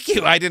 Thank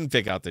you. I didn't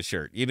pick out the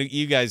shirt.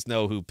 You guys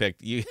know who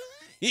picked you.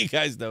 You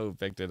guys know who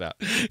picked it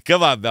out.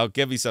 Come on, Belle,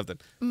 give me something.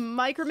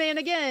 Microman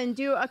again.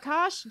 Do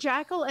Akash,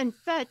 Jackal, and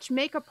Fetch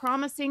make a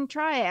promising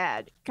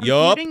triad?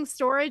 Computing,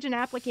 storage, and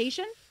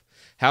application?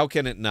 How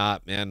can it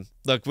not, man?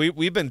 Look,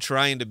 we've been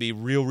trying to be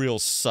real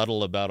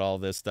subtle about all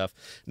this stuff.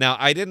 Now,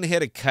 I didn't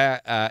hit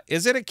a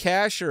is it a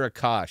cache or a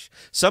kosh?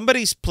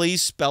 Somebody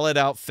please spell it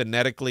out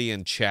phonetically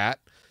in chat.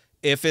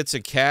 If it's a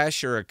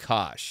cache or a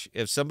kosh.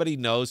 If somebody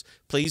knows,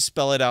 please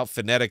spell it out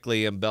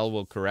phonetically, and Belle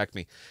will correct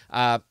me.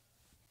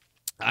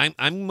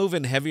 I'm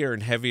moving heavier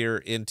and heavier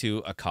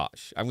into a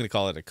kosh. I'm going to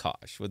call it a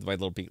kosh with my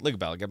little pinky. Look at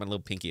Belle, I got my little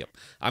pinky up.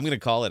 I'm going to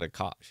call it a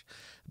kosh.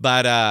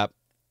 But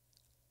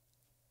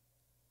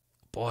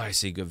boy, I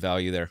see good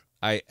value there.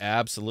 I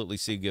absolutely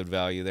see good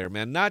value there,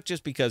 man. Not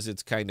just because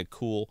it's kind of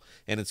cool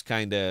and it's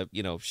kind of,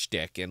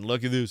 shtick, and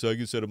look at this, I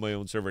can set up my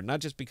own server. Not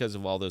just because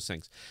of all those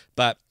things,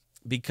 but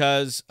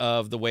because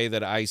of the way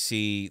that I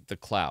see the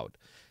cloud.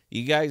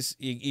 You guys,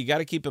 you got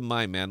to keep in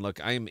mind, man,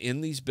 look, I am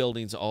in these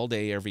buildings all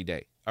day, every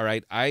day. All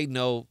right, I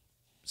know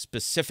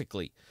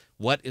specifically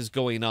what is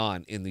going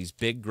on in these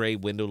big gray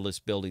windowless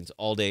buildings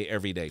all day,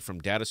 every day, from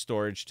data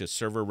storage to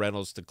server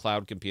rentals to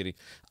cloud computing.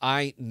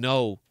 I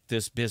know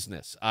this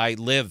business. I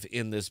live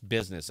in this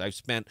business. I've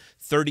spent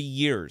 30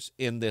 years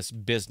in this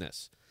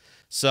business.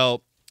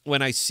 So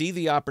when I see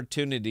the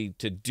opportunity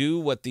to do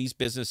what these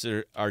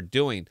businesses are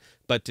doing,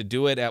 but to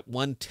do it at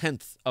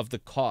 1/10 of the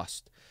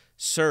cost,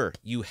 sir,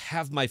 you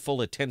have my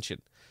full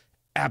attention.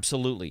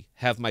 Absolutely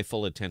have my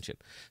full attention.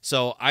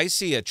 So I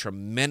see a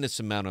tremendous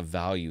amount of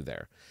value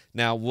there.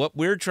 Now, what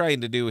we're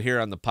trying to do here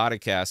on the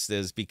podcast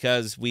is,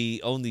 because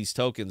we own these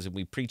tokens and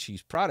we preach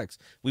these products,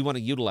 we want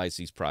to utilize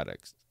these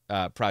projects.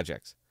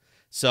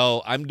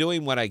 So I'm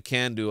doing what I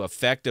can to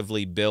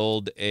effectively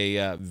build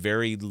a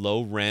very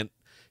low rent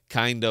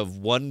kind of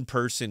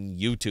one-person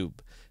YouTube,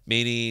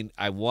 meaning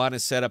I want to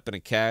set up in a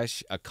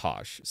cache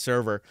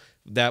server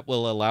that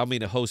will allow me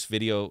to host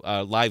video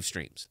live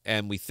streams.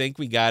 And we think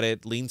we got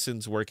it.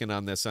 Leanson's working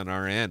on this on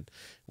our end.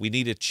 We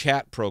need a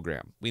chat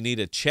program. We need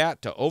a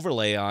chat to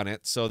overlay on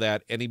it so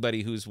that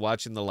anybody who's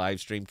watching the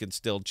live stream can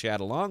still chat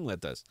along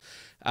with us.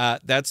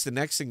 That's the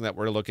next thing that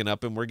we're looking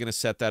up, and we're going to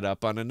set that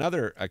up on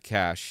another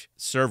cache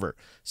server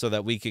so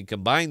that we can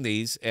combine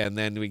these, and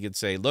then we can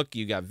say, look,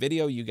 you got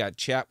video, you got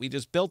chat. We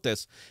just built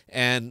this,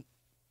 and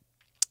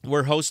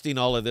we're hosting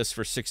all of this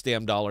for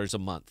 $6 a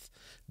month.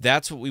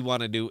 That's what we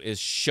want to do, is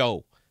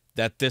show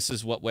that this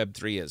is what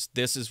Web3 is.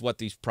 This is what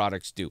these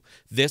products do.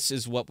 This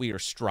is what we are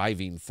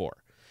striving for.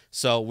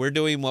 So we're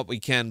doing what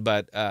we can,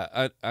 but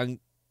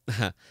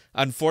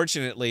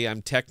unfortunately,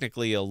 I'm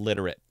technically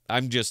illiterate.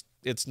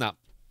 It's not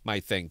my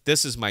thing.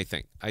 This is my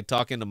thing. I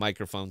talk into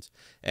microphones,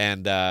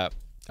 and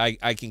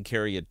I can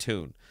carry a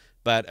tune.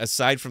 But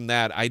aside from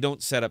that, I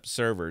don't set up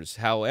servers.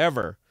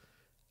 However,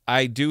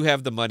 I do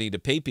have the money to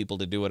pay people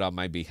to do it on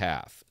my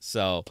behalf.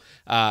 So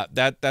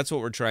that's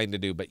what we're trying to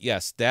do. But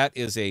yes, that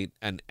is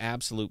an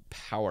absolute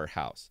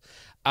powerhouse.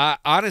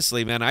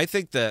 Honestly, man, I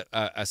think that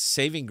a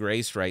saving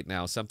grace right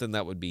now, something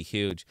that would be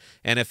huge.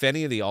 And if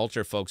any of the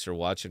Altar folks are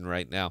watching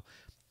right now,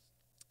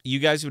 you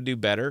guys would do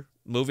better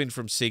moving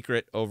from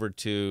Secret over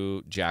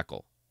to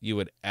Jackal. You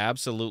would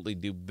absolutely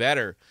do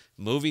better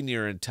moving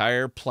your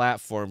entire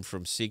platform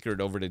from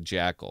Secret over to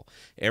Jackal.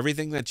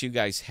 Everything that you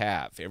guys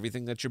have,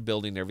 everything that you're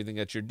building, everything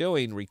that you're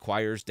doing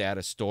requires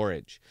data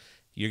storage.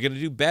 You're going to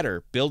do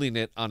better building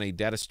it on a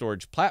data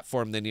storage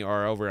platform than you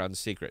are over on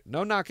Secret.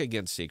 No knock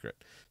against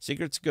Secret.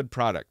 Secret's a good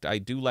product. I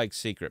do like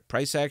Secret.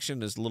 Price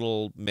action is a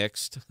little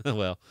mixed.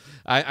 Well,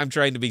 I'm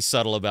trying to be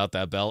subtle about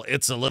that, Belle.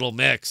 It's a little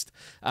mixed.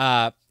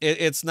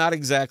 It's not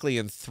exactly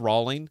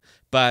enthralling,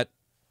 but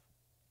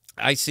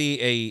I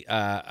see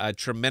a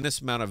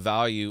tremendous amount of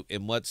value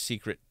in what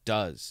Secret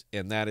does,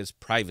 and that is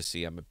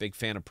privacy. I'm a big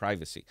fan of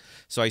privacy.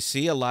 So I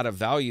see a lot of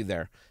value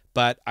there,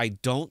 but I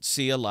don't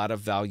see a lot of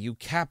value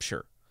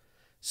capture.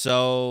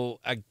 So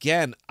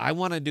again, I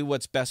want to do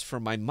what's best for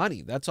my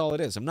money. That's all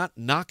it is. I'm not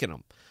knocking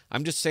them.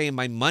 I'm just saying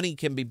my money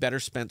can be better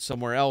spent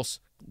somewhere else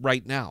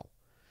right now.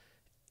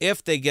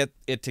 If they get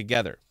it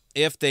together,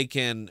 if they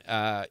can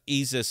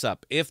ease this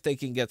up, if they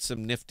can get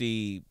some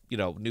nifty,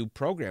 new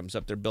programs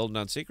up there building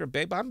on Secret,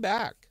 babe, I'm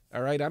back.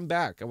 All right, I'm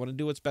back. I want to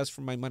do what's best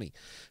for my money.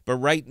 But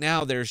right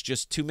now, there's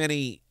just too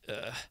many.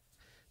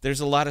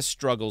 There's a lot of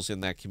struggles in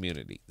that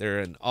community. There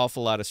are an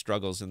awful lot of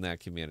struggles in that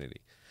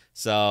community.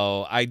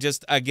 So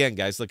again,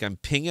 guys, look, I'm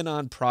pinging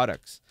on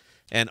products.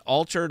 And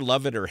Alter,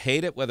 love it or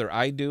hate it, whether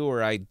I do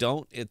or I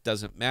don't, it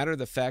doesn't matter.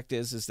 The fact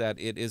is that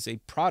it is a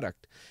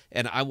product,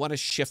 and I want to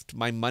shift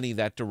my money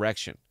that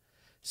direction.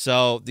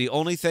 So the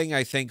only thing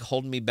I think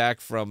holding me back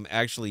from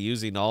actually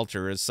using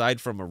Alter, aside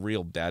from a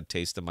real bad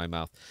taste in my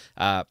mouth,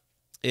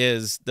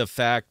 is the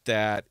fact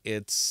that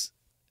it's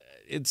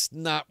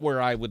not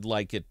where I would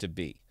like it to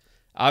be.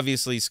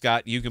 Obviously,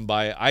 Scott, you can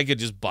buy it. I could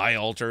just buy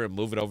Alter and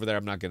move it over there.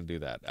 I'm not going to do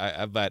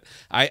that. But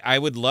I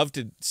would love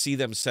to see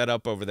them set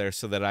up over there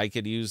so that I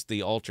could use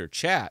the Alter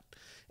chat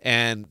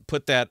and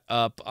put that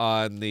up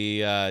on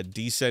the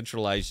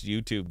decentralized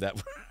YouTube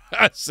that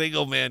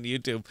single man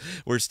YouTube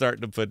we're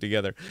starting to put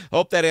together.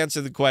 Hope that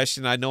answered the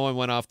question. I know I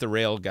went off the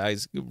rails,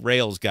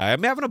 guy.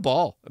 I'm having a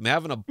ball. I'm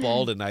having a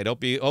ball tonight.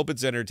 Hope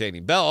it's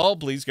entertaining. Bell,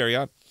 please carry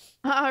on.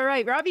 All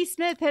right. Robbie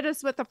Smith hit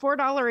us with a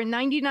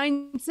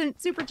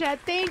 $4.99 super chat.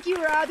 Thank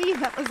you, Robbie.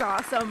 That was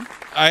awesome.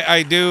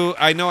 I do.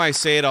 I know I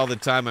say it all the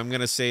time. I'm going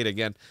to say it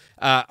again.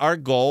 Our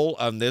goal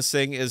on this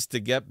thing is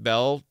to get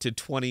Belle to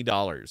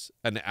 $20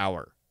 an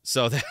hour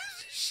so that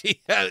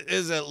she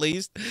is at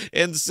least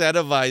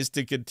incentivized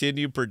to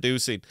continue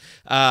producing.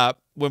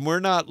 When we're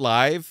not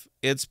live,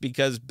 it's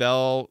because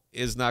Belle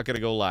is not going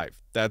to go live.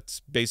 That's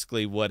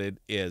basically what it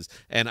is.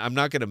 And I'm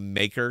not going to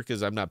make her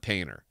because I'm not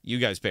paying her. You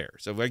guys pay her.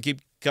 So if I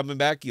keep coming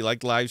back, you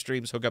like live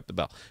streams, hook up the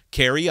bell.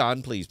 Carry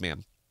on, please,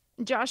 ma'am.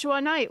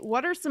 Joshua Knight,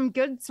 what are some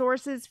good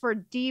sources for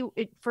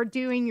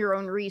doing your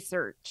own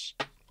research?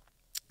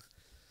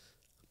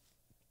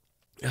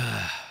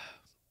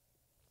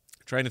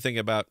 Trying to think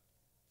about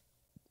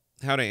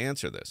how to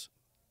answer this.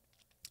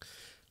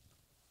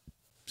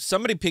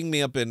 Somebody pinged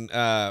me up in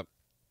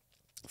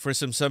for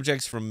some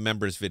subjects from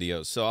members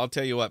videos. So I'll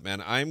tell you what,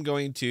 man, I'm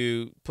going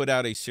to put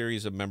out a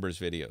series of members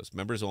videos,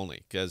 members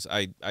only, because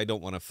I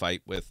don't want to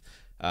fight with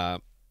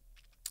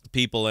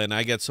people, and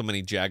I get so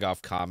many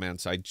jagoff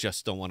comments. I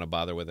just don't want to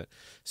bother with it.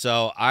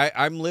 So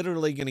I'm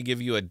literally going to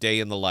give you a day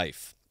in the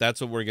life.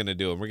 That's what we're going to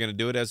do, and we're going to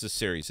do it as a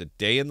series, a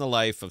day in the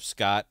life of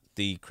Scott,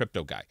 the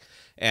crypto guy.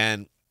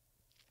 And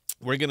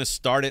we're going to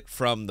start it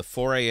from the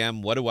 4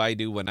 a.m. What do I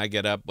do when I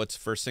get up? What's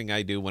the first thing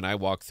I do when I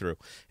walk through?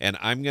 And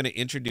I'm going to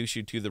introduce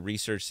you to the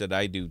research that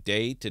I do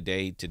day to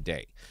day to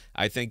day.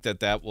 I think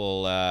that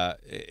will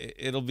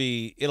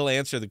it'll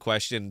answer the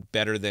question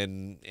better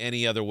than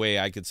any other way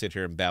I could sit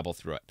here and babble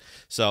through it.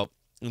 So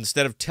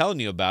instead of telling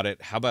you about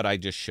it, how about I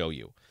just show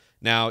you?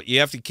 Now, you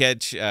have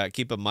to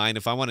keep in mind,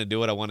 if I want to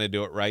do it, I want to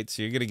do it right.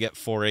 So you're going to get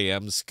 4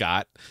 a.m.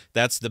 Scott.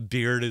 That's the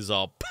beard is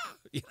all...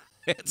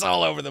 It's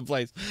all over the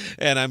place.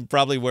 And I'm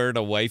probably wearing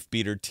a wife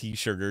beater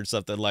t-shirt or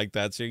something like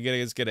that. So you're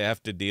just going to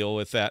have to deal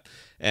with that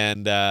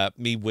and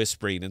me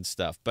whispering and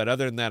stuff. But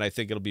other than that, I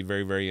think it'll be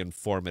very, very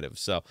informative.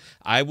 So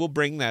I will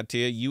bring that to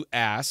you. You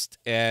asked,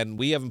 and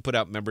we haven't put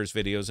out members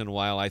videos in a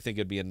while. I think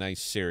it'd be a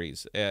nice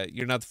series.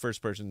 You're not the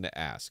first person to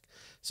ask.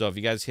 So if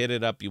you guys hit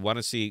it up, you want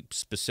to see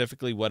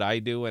specifically what I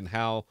do and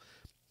how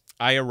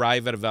I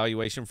arrive at a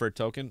valuation for a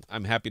token,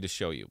 I'm happy to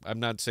show you. I'm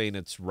not saying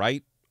it's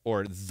right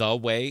or the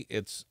way,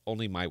 it's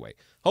only my way.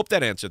 Hope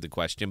that answered the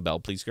question. Belle,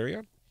 please carry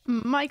on.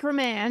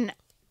 Microman,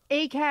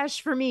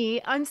 Cash for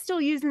me. I'm still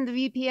using the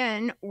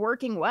VPN,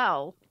 working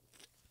well.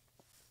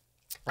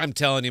 I'm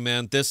telling you,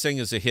 man, this thing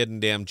is a hidden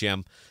damn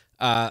gem.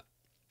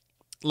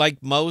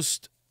 Like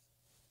most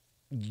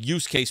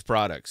use case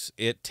products,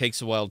 it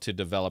takes a while to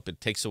develop. It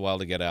takes a while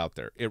to get out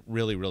there. It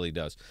really, really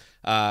does.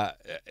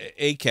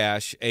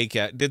 Cash.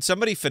 Did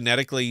somebody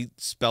phonetically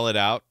spell it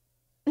out?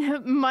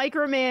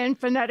 Microman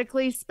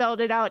phonetically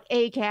spelled it out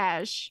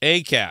Cash.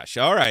 Cash.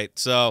 All right.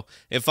 So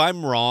if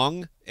I'm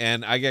wrong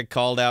and I get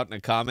called out in a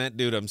comment,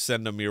 dude, I'm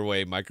sending them your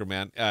way,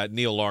 Microman.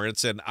 Neil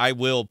Lawrence, and I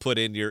will put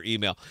in your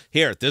email.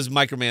 Here, this is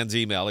Microman's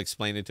email.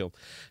 Explain it to him.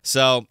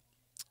 So,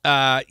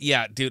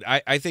 yeah, dude,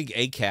 I think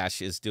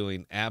Cash is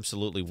doing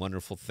absolutely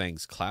wonderful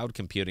things. Cloud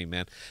computing,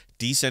 man.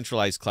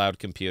 Decentralized cloud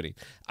computing.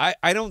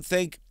 I don't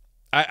think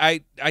I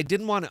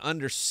didn't want to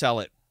undersell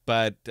it.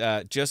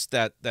 But just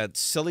that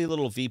silly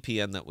little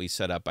VPN that we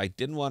set up, I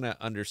didn't want to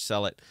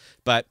undersell it.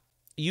 But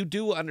you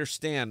do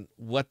understand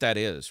what that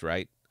is,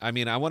 right? I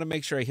mean, I want to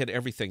make sure I hit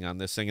everything on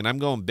this thing, and I'm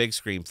going big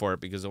screen for it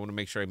because I want to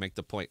make sure I make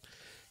the point.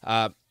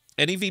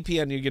 Any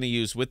VPN you're going to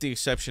use, with the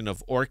exception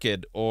of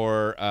Orchid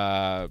or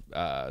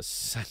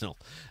Sentinel,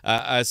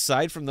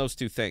 aside from those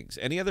two things,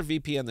 any other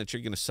VPN that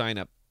you're going to sign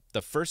up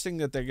the first thing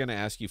that they're going to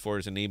ask you for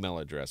is an email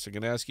address. They're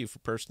going to ask you for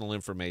personal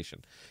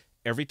information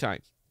every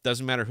time.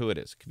 Doesn't matter who it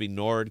is. It could be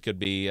Nord, could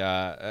be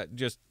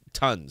just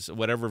tons,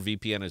 whatever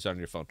VPN is on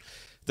your phone.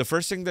 The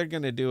first thing they're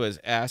going to do is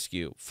ask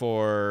you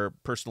for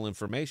personal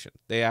information.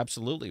 They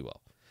absolutely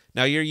will.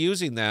 Now, you're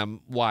using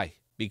them. Why?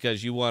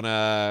 Because you want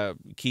to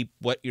keep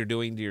what you're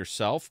doing to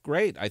yourself?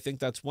 Great. I think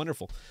that's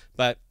wonderful.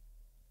 But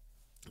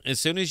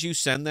as soon as you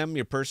send them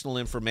your personal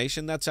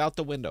information, that's out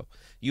the window.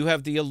 You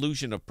have the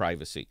illusion of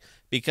privacy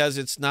because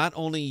it's not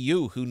only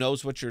you who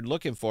knows what you're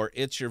looking for,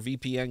 it's your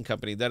VPN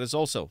company that is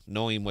also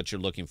knowing what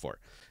you're looking for,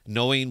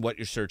 knowing what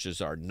your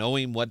searches are,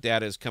 knowing what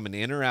data is coming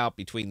in or out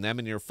between them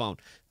and your phone.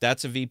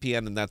 That's a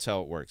VPN, and that's how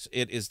it works.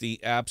 It is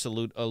the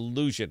absolute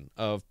illusion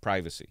of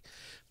privacy.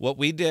 What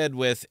we did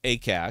with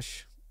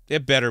Akash,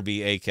 it better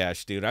be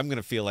Akash, dude. I'm going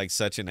to feel like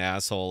such an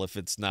asshole if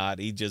it's not.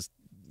 He just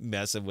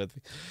messing with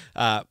me.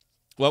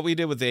 What we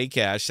did with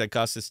Akash, that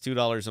cost us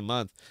 $2 a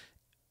month.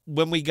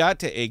 When we got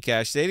to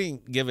Akash, they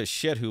didn't give a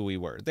shit who we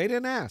were. They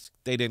didn't ask.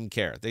 They didn't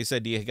care. They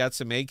said, "Do you got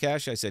some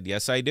Akash?" I said,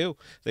 "Yes, I do."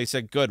 They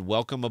said, "Good,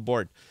 welcome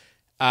aboard."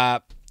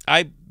 I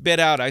bid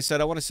out. I said,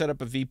 "I want to set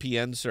up a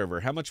VPN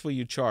server. How much will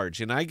you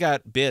charge?" And I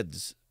got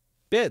bids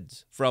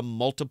from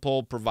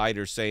multiple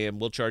providers saying,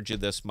 "We'll charge you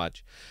this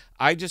much."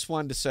 I just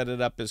wanted to set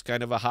it up as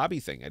kind of a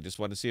hobby thing. I just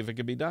wanted to see if it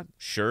could be done.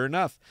 Sure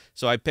enough.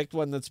 So I picked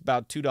one that's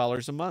about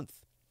 $2 a month.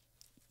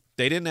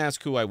 They didn't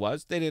ask who I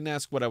was. They didn't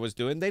ask what I was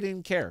doing. They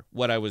didn't care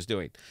what I was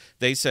doing.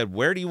 They said,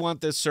 "Where do you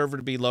want this server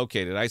to be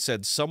located?" I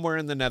said, "Somewhere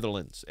in the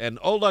Netherlands." And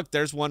oh, look,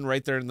 there's one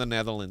right there in the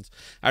Netherlands.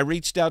 I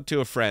reached out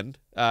to a friend,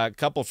 a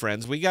couple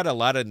friends. We got a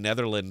lot of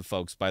Netherlands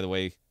folks, by the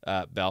way,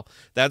 Bell.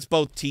 That's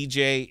both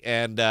TJ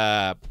and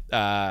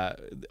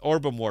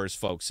Orban Wars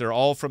folks. They're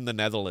all from the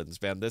Netherlands,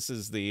 man. This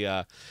is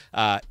the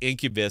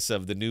incubus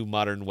of the new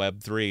modern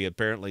Web 3.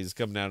 Apparently, it's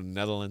coming out of the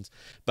Netherlands.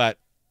 But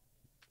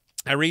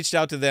I reached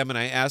out to them and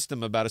I asked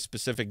them about a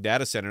specific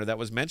data center that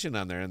was mentioned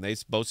on there. And they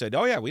both said,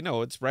 "Oh, yeah, we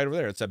know. It's right over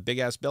there. It's a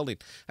big-ass building."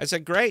 I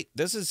said, "Great.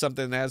 This is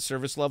something that has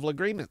service-level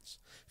agreements."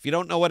 If you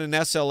don't know what an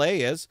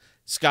SLA is,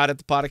 Scott at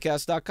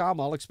ThePodocasts.com.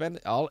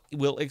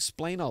 We'll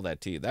explain all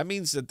that to you. That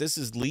means that this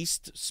is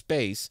leased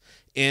space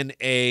in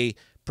a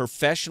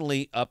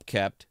professionally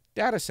upkept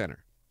data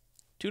center.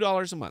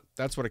 $2 a month.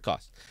 That's what it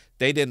costs.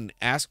 They didn't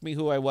ask me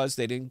who I was.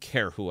 They didn't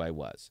care who I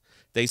was.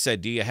 They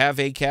said, "Do you have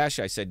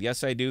Akash?" I said,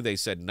 "Yes, I do." They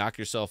said, "Knock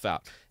yourself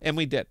out." And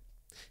we did.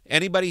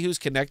 Anybody who's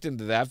connected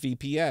to that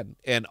VPN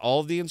and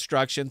all the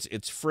instructions,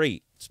 it's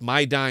free. It's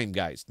my dime,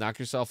 guys. Knock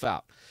yourself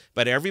out.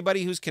 But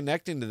everybody who's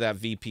connecting to that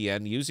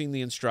VPN using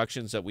the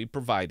instructions that we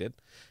provided,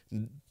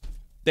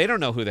 they don't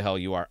know who the hell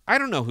you are. I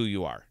don't know who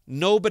you are.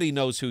 Nobody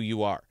knows who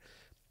you are.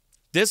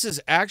 This is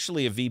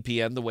actually a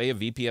VPN the way a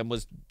VPN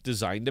was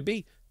designed to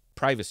be.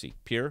 Privacy,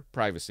 pure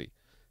privacy.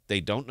 They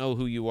don't know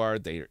who you are.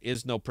 There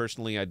is no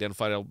personally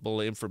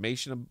identifiable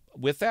information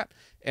with that.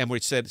 And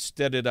we set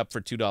it up for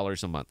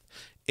 $2 a month.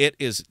 It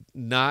is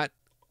not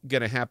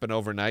going to happen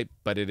overnight,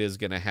 but it is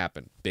going to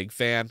happen. Big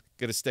fan.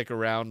 Going to stick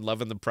around.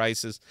 Loving the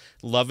prices.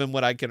 Loving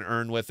what I can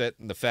earn with it.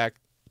 And the fact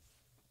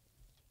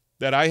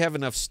that I have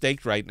enough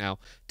stake right now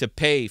to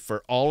pay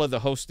for all of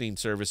the hosting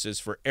services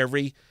for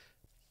every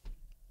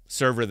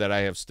server that I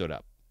have stood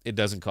up. It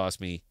doesn't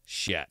cost me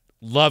shit.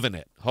 Loving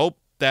it. Hope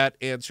that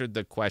answered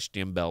the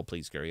question. Bell,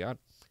 please carry on.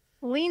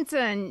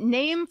 Leanson,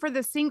 name for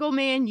the single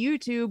man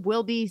YouTube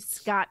will be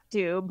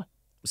ScottTube.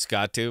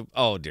 ScottTube?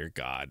 Oh, dear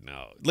God,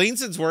 no.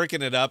 Leanson's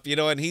working it up,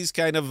 and he's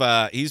kind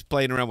of, he's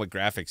playing around with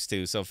graphics,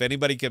 too. So if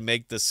anybody can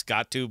make the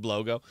ScottTube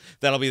logo,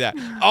 that'll be that.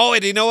 Oh,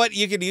 and you know what?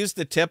 You can use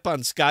the tip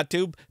on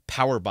ScottTube,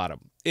 power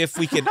bottom, if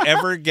we can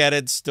ever get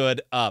it stood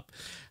up.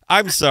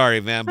 I'm sorry,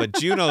 man, but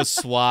Juno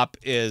Swap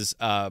is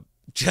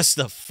just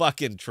a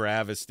fucking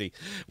travesty.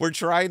 I'm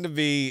trying to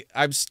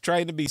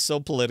be so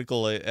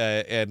political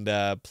and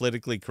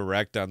politically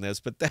correct on this,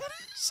 but that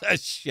is a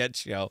shit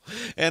show.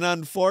 And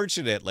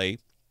unfortunately,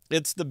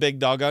 it's the big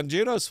dog on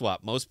Juno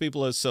Swap. Most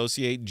people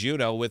associate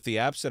Juno with the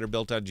apps that are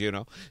built on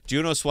Juno.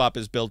 Juno Swap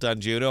is built on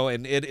Juno,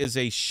 and it is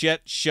a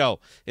shit show.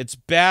 It's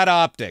bad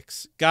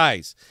optics,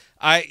 guys.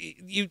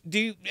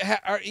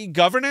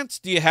 Governance?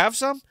 Do you have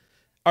some?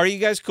 Are you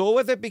guys cool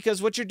with it?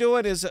 Because what you're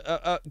doing is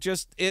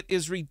it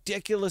is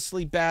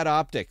ridiculously bad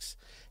optics.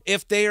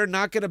 If they are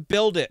not going to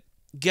build it,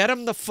 get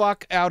them the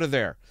fuck out of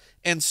there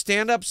and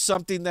stand up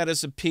something that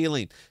is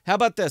appealing. How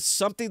about this?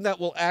 Something that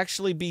will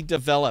actually be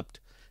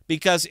developed,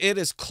 because it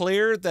is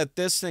clear that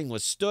this thing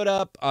was stood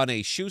up on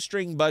a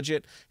shoestring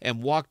budget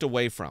and walked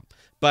away from.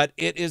 But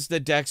it is the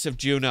decks of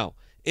Juno.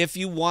 If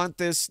you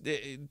want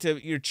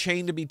your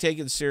chain to be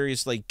taken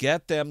seriously,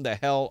 get them the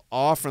hell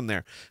off from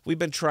there. We've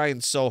been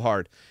trying so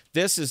hard.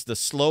 This is the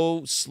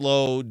slow,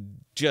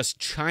 just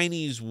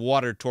Chinese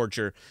water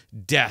torture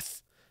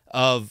death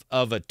of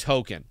a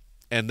token.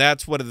 And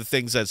that's one of the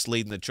things that's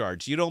leading the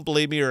charge. You don't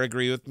believe me or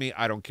agree with me?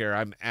 I don't care.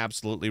 I'm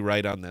absolutely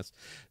right on this.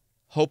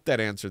 Hope that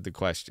answered the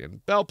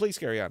question. Belle, please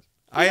carry on.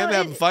 I am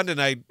having fun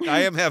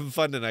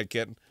tonight,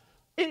 kitten.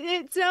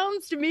 It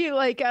sounds to me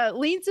like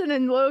Leeson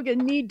and Logan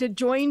need to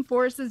join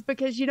forces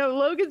because,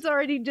 Logan's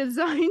already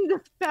designed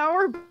the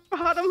Power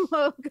Bottom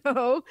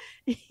logo.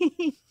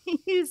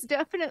 He's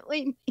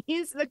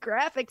the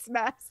graphics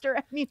master.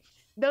 I mean,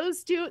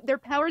 those two, their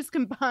powers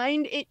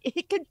combined,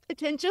 it could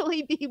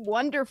potentially be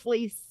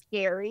wonderfully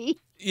scary.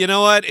 You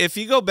know what? If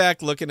you go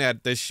back looking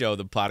at this show,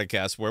 the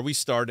podcast, where we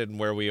started and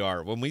where we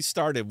are, when we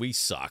started, we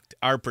sucked.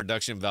 Our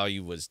production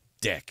value was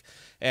dick.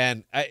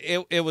 And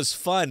it was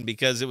fun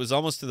because it was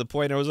almost to the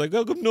point I was like,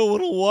 how come no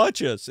one will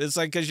watch us? It's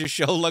like because your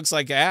show looks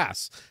like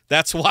ass.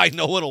 That's why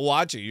no one will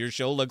watch it. Your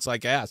show looks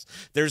like ass.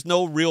 There's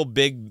no real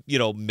big,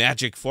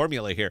 magic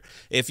formula here.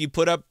 If you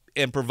put up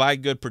and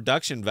provide good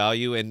production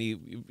value and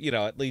you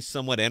at least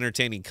somewhat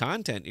entertaining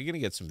content, you're going to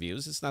get some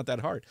views. It's not that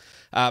hard.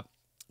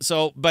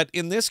 But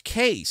in this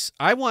case,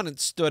 I want it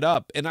stood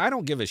up, and I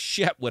don't give a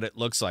shit what it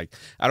looks like.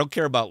 I don't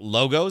care about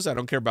logos. I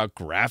don't care about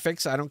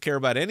graphics. I don't care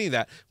about any of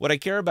that. What I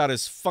care about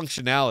is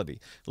functionality.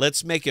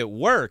 Let's make it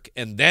work,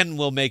 and then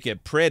we'll make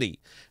it pretty.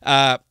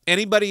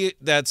 Anybody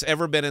that's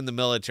ever been in the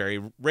military,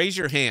 raise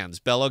your hands.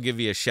 Bell, I'll give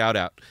you a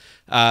shout-out.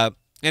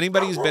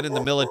 Anybody who's been in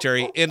the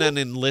military in an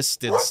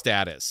enlisted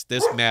status,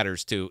 this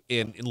matters too,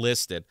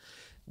 enlisted,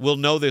 will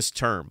know this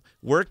term.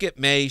 Work it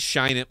may,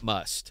 shine it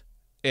must.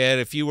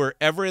 And if you were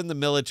ever in the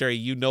military,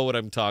 you know what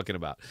I'm talking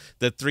about.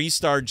 The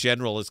 3-star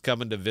general is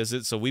coming to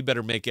visit, so we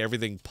better make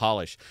everything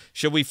polished.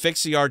 Should we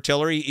fix the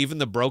artillery, even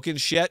the broken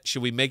shit?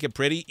 Should we make it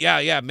pretty?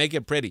 Yeah, make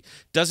it pretty.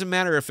 Doesn't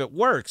matter if it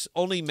works,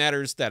 only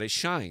matters that it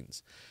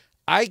shines.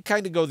 I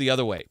kind of go the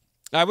other way.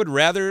 I would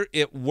rather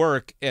it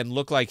work and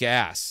look like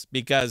ass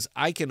because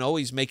I can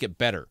always make it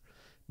better.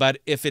 But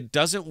if it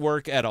doesn't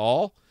work at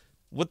all,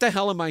 what the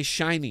hell am I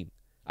shining?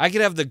 I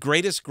could have the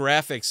greatest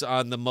graphics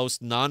on the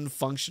most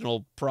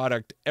non-functional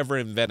product ever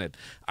invented.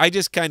 I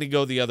just kind of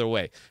go the other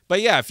way.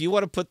 But yeah, if you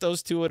want to put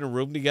those two in a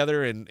room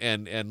together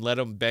and let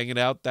them bang it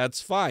out,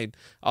 that's fine.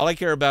 All I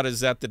care about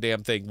is that the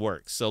damn thing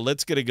works. So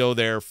let's get to go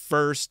there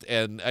first.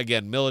 And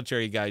again,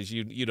 military guys,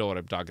 you know what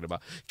I'm talking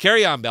about.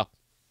 Carry on, Bell.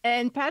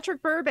 And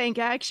Patrick Burbank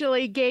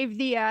actually gave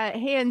the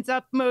hands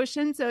up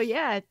motion. So,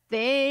 yeah,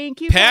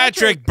 thank you,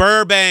 Patrick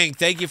Burbank.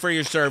 Thank you for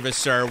your service,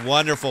 sir.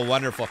 Wonderful,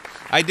 wonderful.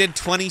 I did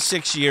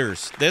 26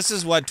 years. This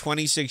is what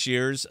 26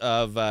 years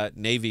of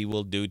Navy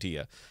will do to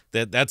you.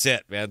 That's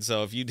it, man.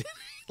 So if you did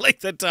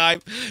like the time,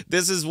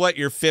 this is what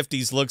your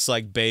 50s looks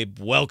like, babe.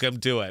 Welcome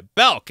to it.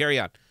 Bell, carry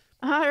on.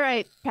 All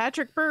right.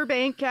 Patrick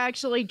Burbank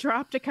actually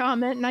dropped a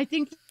comment, and I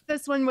think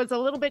this one was a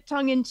little bit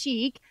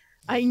tongue-in-cheek.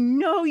 I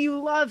know you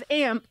love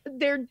AMP.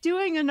 They're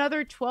doing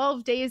another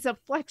 12 days of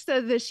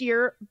Flexa this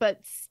year,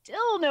 but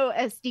still no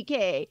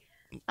SDK.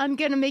 I'm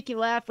going to make you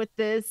laugh with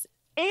this.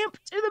 AMP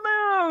to the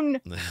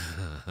moon.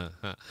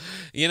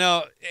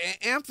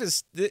 AMP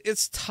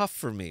it's tough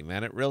for me,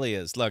 man. It really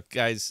is. Look,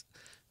 guys,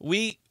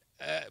 we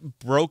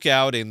broke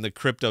out in the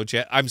crypto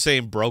chat. I'm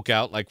saying broke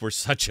out like we're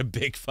such a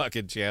big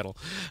fucking channel.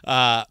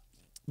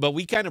 But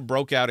we kind of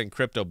broke out in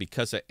crypto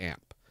because of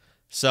AMP.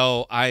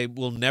 So I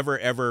will never,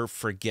 ever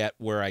forget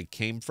where I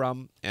came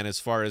from. And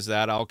as far as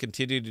that, I'll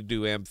continue to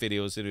do AMP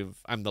videos. And if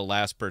I'm the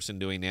last person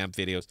doing AMP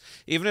videos,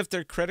 even if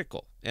they're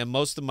critical. And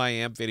most of my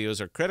AMP videos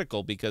are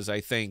critical because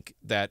I think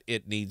that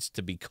it needs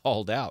to be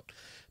called out.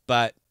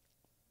 But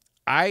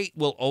I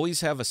will always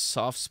have a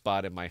soft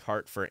spot in my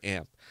heart for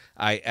AMP.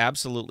 I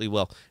absolutely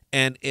will.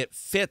 And it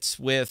fits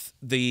with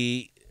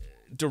the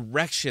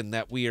direction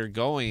that we are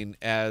going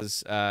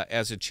as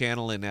a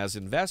channel and as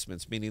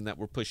investments, meaning that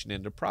we're pushing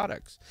into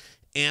products.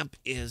 AMP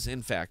is,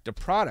 in fact, a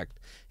product.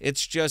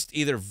 It's just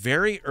either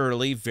very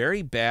early,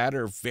 very bad,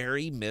 or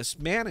very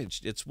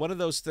mismanaged. It's one of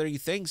those 30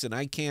 things, and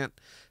I can't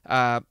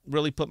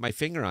really put my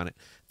finger on it.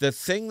 The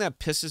thing that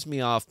pisses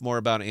me off more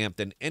about AMP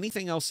than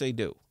anything else they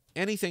do,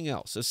 anything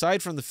else,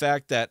 aside from the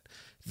fact that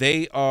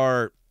they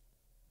are,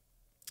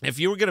 if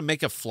you were going to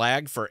make a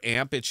flag for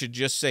AMP, it should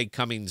just say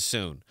coming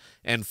soon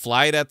and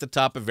fly it at the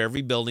top of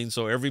every building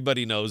so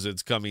everybody knows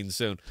it's coming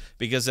soon,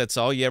 because that's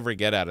all you ever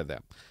get out of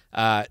them.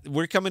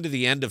 We're coming to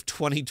the end of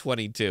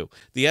 2022.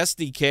 The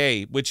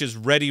SDK, which is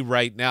ready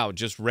right now,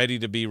 just ready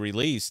to be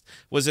released,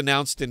 was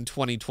announced in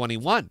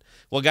 2021.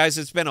 Well, guys,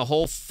 it's been a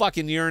whole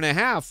fucking year and a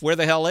half. Where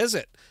the hell is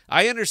it?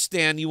 I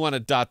understand you want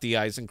to dot the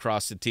I's and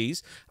cross the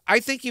T's.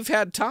 I think you've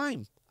had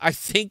time. I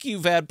think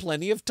you've had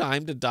plenty of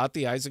time to dot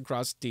the I's and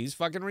cross the T's.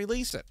 Fucking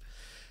release it.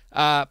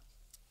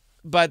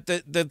 But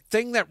the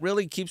thing that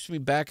really keeps me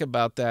back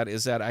about that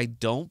is that I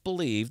don't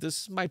believe,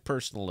 this is my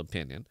personal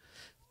opinion,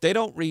 they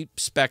don't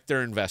respect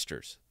their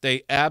investors.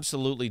 They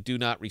absolutely do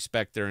not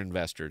respect their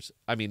investors.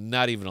 I mean,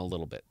 not even a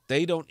little bit.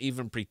 They don't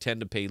even pretend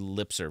to pay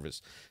lip service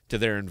to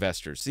their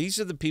investors. These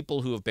are the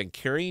people who have been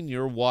carrying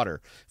your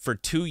water for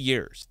 2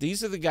 years.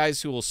 These are the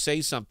guys who will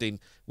say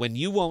something when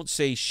you won't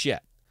say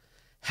shit.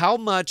 How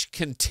much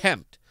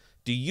contempt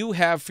do you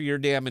have for your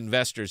damn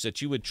investors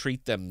that you would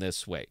treat them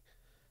this way?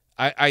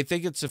 I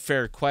think it's a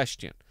fair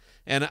question.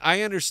 And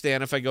I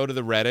understand if I go to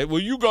the Reddit, well,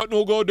 you got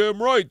no goddamn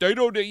right. They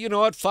don't, you know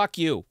what? Fuck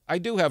you. I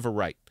do have a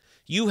right.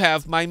 You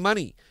have my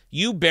money.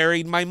 You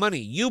buried my money.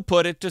 You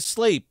put it to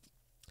sleep.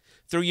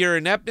 through your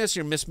ineptness,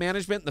 your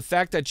mismanagement, and the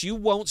fact that you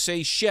won't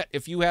say shit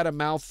if you had a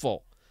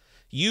mouthful.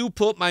 You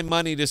put my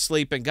money to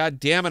sleep, and God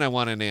damn it, I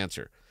want an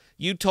answer.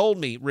 You told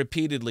me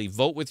repeatedly,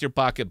 vote with your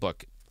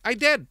pocketbook. I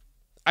did.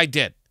 I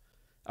did.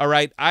 All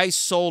right? I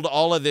sold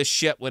all of this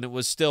shit when it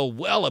was still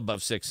well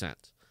above 6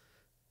 cents.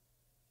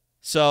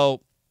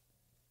 So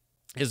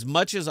as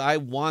much as I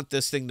want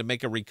this thing to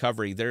make a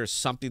recovery, there's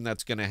something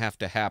that's going to have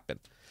to happen.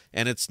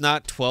 And it's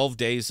not 12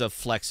 days of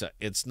Flexa.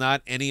 It's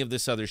not any of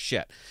this other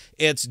shit.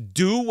 It's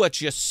do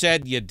what you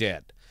said you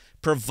did.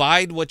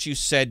 Provide what you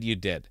said you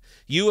did.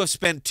 You have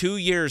spent 2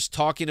 years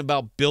talking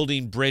about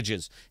building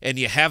bridges, and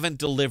you haven't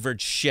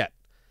delivered shit.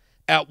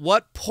 At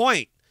what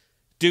point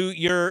do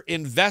your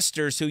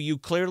investors, who you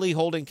clearly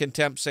hold in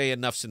contempt, say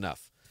enough's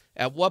enough?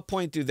 At what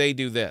point do they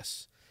do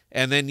this?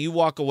 And then you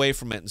walk away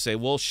from it and say,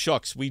 well,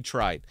 shucks, we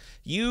tried.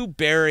 You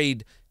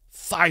buried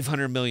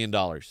 $500 million.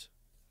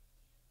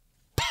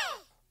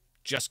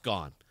 Just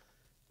gone.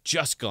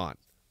 Just gone.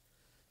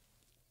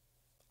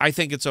 I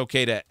think it's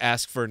okay to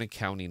ask for an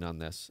accounting on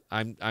this.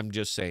 I'm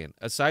just saying.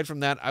 Aside from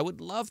that, I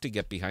would love to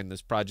get behind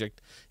this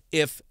project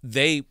if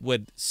they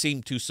would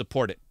seem to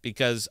support it,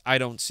 because I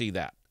don't see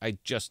that. I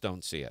just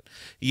don't see it.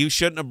 You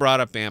shouldn't have brought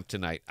up AMP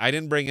tonight. I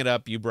didn't bring it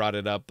up. You brought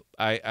it up.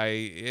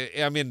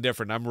 I'm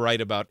indifferent. I'm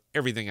right about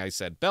everything I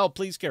said. Belle,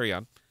 please carry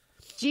on.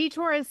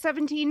 G-Taurus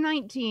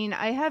 1719.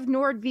 I have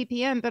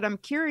NordVPN, but I'm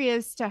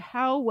curious to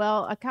how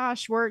well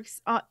Akash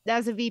works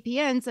as a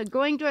VPN, so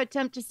going to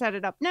attempt to set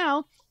it up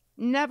now.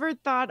 Never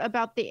thought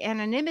about the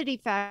anonymity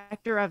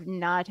factor of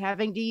not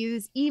having to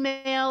use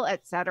email,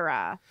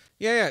 etc.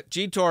 Yeah.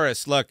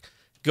 G-Taurus, look,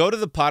 go to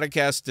the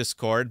podcast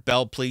Discord.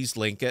 Belle, please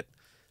link it.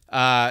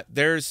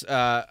 There's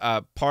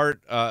a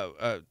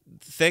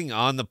thing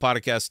on the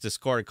podcast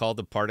Discord called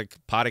the Podcast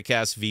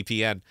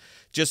VPN.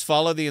 Just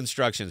follow the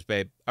instructions,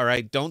 babe. All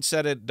right. Don't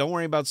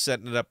worry about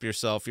setting it up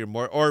yourself.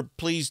 Or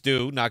please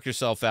do knock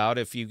yourself out.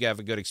 If you have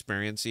a good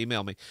experience,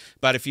 email me.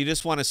 But if you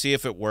just want to see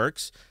if it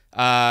works,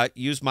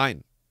 use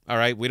mine. All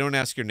right. We don't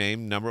ask your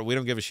name, number. We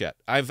don't give a shit.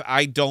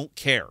 I don't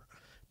care.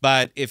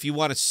 But if you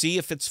want to see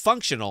if it's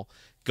functional,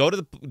 go to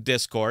the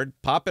Discord,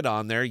 pop it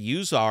on there,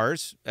 use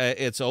ours.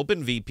 It's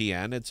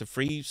OpenVPN. It's a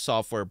free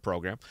software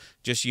program.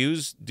 Just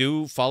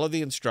follow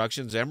the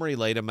instructions. Emery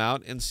laid them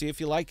out, and see if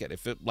you like it.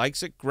 If it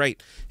likes it,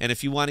 great. And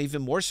if you want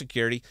even more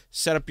security,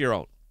 set up your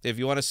own. If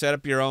you want to set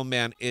up your own,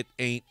 man, it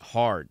ain't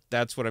hard.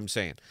 That's what I'm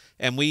saying.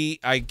 And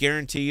I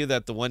guarantee you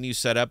that the one you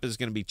set up is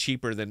going to be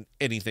cheaper than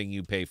anything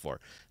you pay for.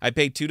 I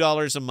pay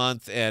 $2 a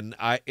month, and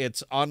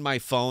it's on my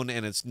phone,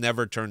 and it's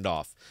never turned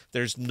off.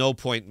 There's no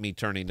point in me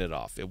turning it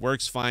off. It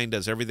works fine,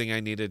 does everything I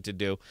needed to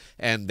do,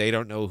 and they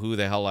don't know who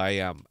the hell I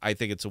am. I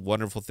think it's a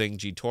wonderful thing.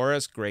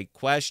 G-Taurus, great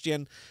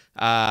question.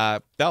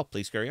 Belle,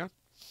 please carry on.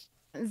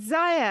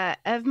 Zaya,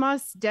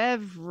 Evmos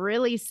Dev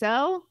really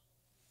sell?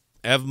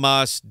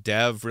 Evmos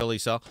Dev really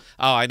sell?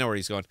 Oh, I know where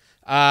he's going.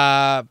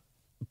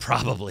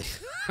 Probably.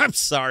 I'm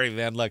sorry,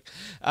 man. Look,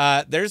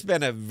 there's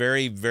been a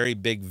very, very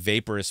big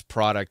vaporous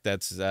product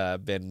that's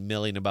been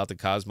milling about the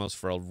cosmos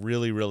for a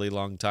really, really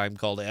long time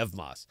called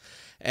Evmos.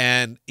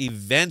 And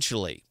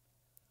eventually,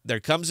 there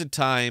comes a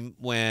time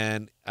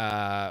when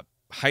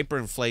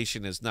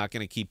hyperinflation is not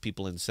going to keep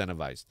people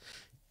incentivized.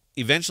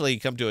 Eventually,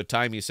 you come to a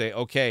time you say,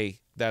 okay,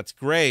 that's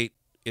great.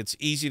 It's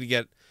easy to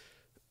get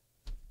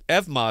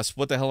Evmos.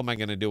 What the hell am I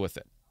going to do with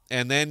it?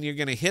 And then you're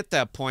going to hit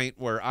that point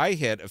where I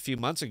hit a few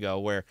months ago,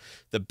 where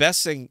the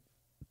best thing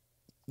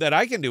that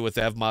I can do with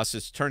Evmos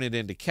is turn it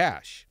into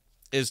cash,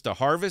 is to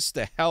harvest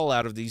the hell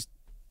out of these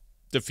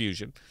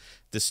diffusion,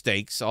 the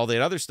stakes, all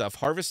that other stuff,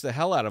 harvest the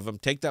hell out of them,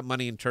 take that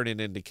money and turn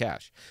it into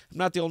cash. I'm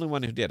not the only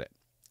one who did it.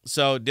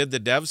 So did the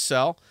devs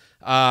sell?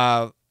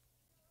 I'd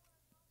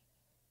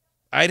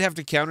have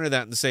to counter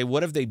that and say,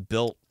 what have they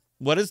built?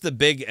 What is the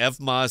big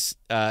Evmos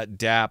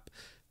dApp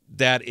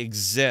that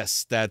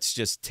exists that's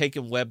just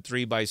taken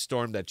Web3 by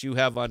storm, that you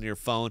have on your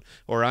phone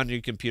or on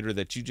your computer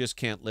that you just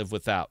can't live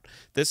without?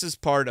 This is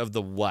part of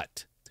the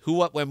what. Who,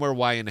 what, when, where,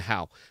 why, and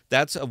how.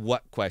 That's a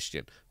what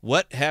question.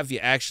 What have you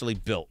actually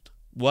built?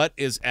 What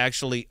is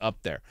actually up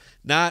there?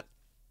 Not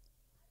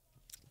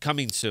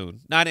coming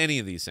soon. Not any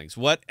of these things.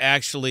 What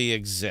actually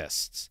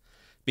exists?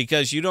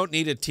 Because you don't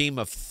need a team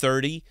of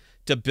 30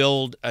 to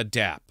build a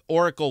dApp.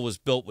 Oracle was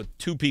built with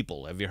 2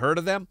 people. Have you heard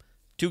of them?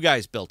 2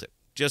 guys built it.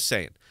 Just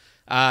saying.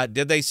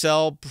 Did they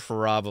sell?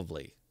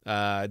 Probably.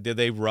 Did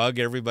they rug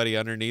everybody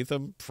underneath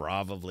them?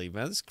 Probably.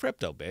 Man, this is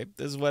crypto, babe.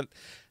 This is what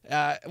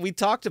we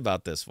talked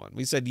about this one.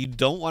 We said you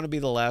don't want to be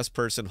the last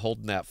person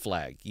holding that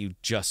flag. You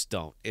just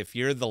don't. If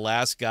you're the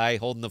last guy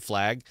holding the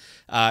flag,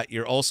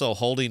 you're also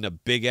holding a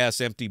big-ass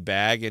empty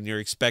bag, and you're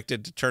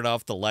expected to turn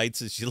off the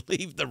lights as you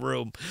leave the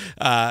room.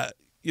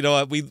 You know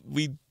what?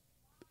 We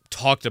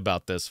talked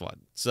about this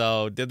one.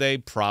 So did they?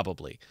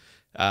 Probably.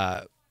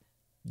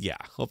 Yeah.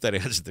 Hope that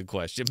answered the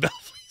question.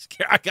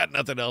 I got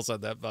nothing else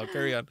on that, Belle.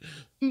 Carry on.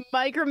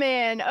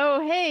 Microman.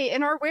 Oh, hey,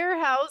 in our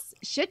warehouse,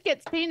 shit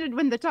gets painted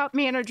when the top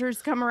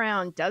managers come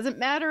around. Doesn't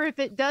matter if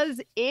it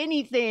does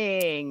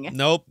anything.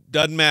 Nope.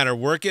 Doesn't matter.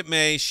 Work it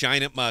may,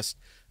 shine it must.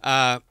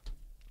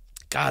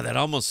 God, that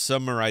almost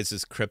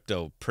summarizes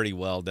crypto pretty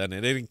well, doesn't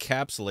it? It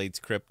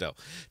encapsulates crypto.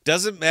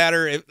 Doesn't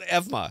matter if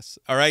FMOS,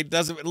 all right?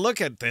 Doesn't look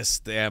at this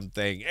damn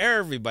thing.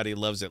 Everybody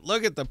loves it.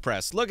 Look at the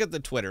press. Look at the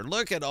Twitter.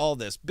 Look at all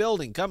this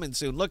building coming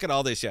soon. Look at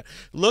all this shit.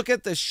 Look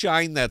at the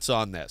shine that's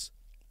on this.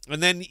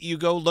 And then you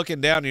go looking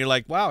down and you're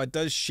like, wow, it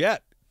does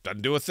shit.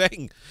 Doesn't do a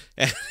thing.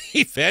 And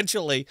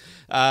eventually,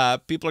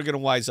 people are going to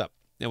wise up.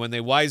 And when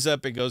they wise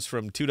up, it goes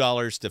from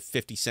 $2 to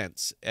 50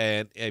 cents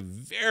in a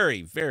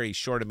very, very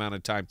short amount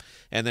of time.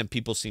 And then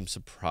people seem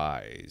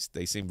surprised.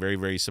 They seem very,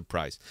 very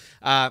surprised.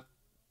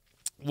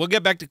 We'll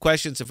get back to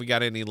questions if we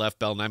got any left,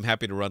 Bell, and I'm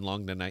happy to run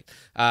long tonight.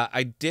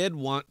 I did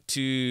want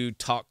to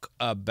talk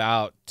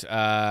about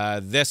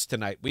this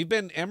tonight.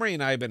 Emery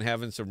and I have been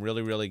having some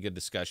really, really good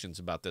discussions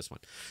about this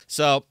one.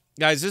 So,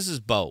 guys, this is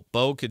Bo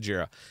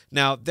Kajira.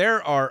 Now,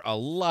 there are a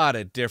lot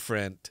of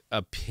different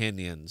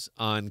opinions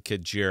on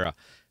Kajira.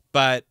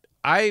 But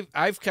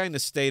I've kind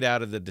of stayed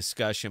out of the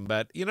discussion.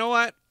 But you know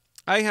what?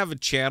 I have a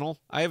channel.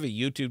 I have a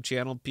YouTube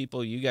channel.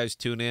 People, you guys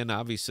tune in.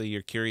 Obviously,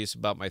 you're curious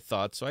about my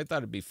thoughts, so I thought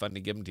it'd be fun to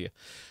give them to you.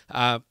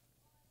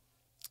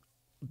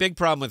 Big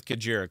problem with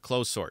Kajira,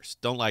 closed source.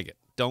 Don't like it.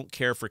 Don't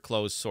care for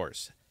closed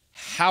source.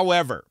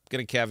 However, I'm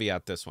going to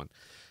caveat this one.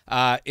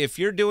 If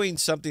you're doing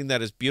something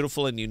that is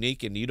beautiful and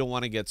unique and you don't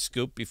want to get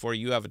scooped before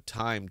you have a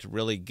time to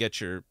really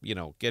get your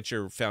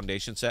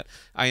foundation set,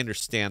 I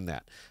understand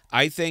that.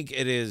 I think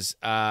it is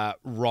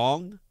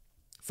wrong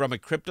from a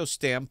crypto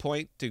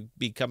standpoint to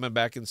be coming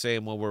back and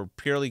saying, well, we're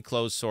purely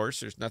closed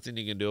source. There's nothing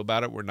you can do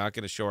about it. We're not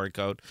going to show our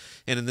code.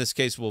 And in this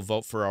case, we'll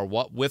vote for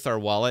with our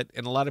wallet.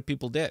 And a lot of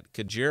people did.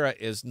 Kajira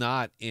is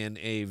not in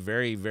a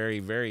very, very,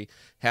 very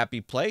happy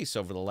place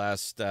over the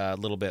last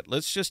little bit.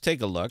 Let's just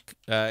take a look.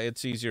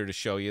 It's easier to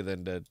show you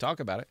than to talk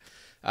about it.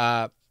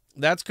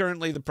 That's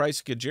currently the price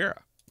of Kajira.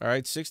 All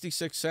right,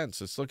 66 cents.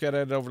 Let's look at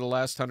it over the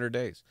last 100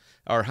 days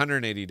or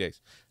 180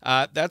 days.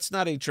 That's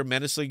not a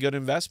tremendously good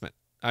investment.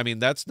 I mean,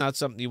 that's not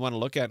something you want to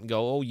look at and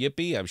go, oh,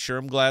 yippee,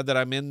 I'm glad that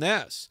I'm in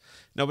this.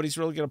 Nobody's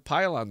really going to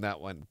pile on that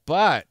one.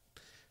 But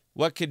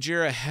what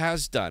Kajira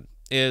has done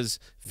is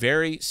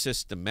very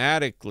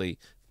systematically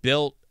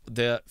built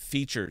the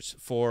features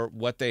for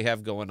what they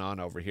have going on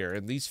over here.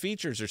 And these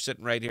features are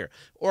sitting right here.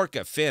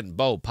 Orca, Fin,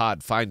 Bow,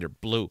 Pod, Finder,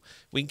 Blue.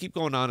 We can keep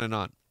going on and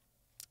on.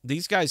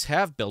 These guys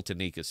have built an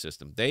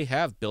ecosystem. They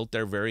have built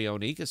their very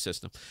own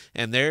ecosystem.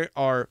 And they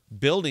are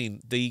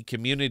building the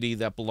community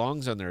that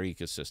belongs on their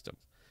ecosystem.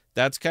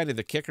 That's kind of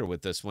the kicker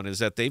with this one, is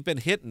that they've been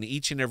hitting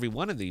each and every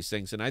one of these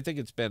things, and I think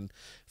it's been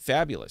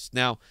fabulous.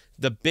 Now,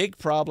 the big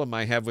problem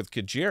I have with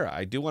Kajira,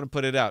 I do want to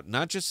put it out,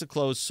 not just the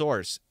closed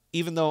source,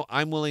 even though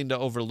I'm willing to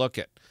overlook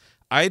it.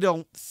 I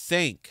don't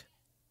think,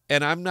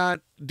 and I'm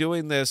not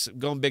doing this,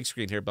 going big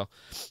screen here, Bill.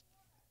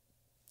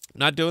 I'm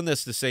not doing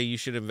this to say you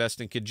should invest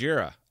in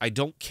Kajira. I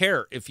don't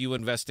care if you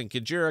invest in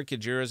Kajira.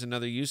 Kajira is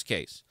another use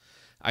case.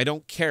 I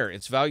don't care.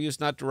 Its value is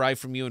not derived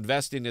from you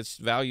investing. Its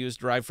value is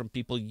derived from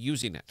people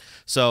using it.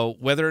 So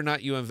whether or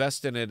not you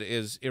invest in it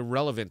is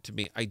irrelevant to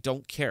me. I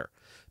don't care.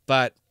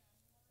 But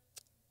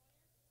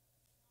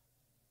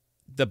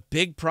the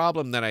big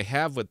problem that I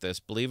have with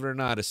this, believe it or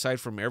not, aside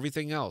from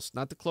everything else,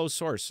 not the closed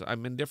source,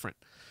 I'm indifferent.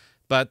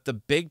 But the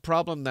big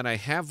problem that I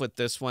have with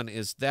this one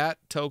is that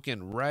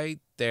token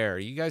right there.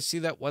 You guys see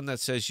that one that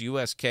says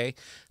USK?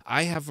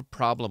 I have a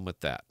problem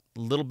with that. A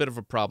little bit of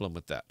a problem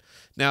with that.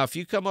 Now, if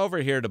you come over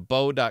here to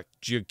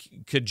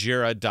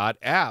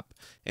bo.kajira.app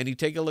and you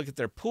take a look at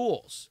their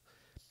pools,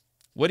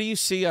 what do you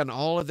see on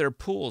all of their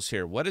pools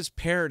here? What is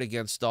paired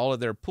against all of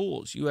their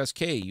pools?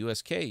 USK,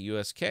 USK,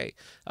 USK,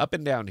 up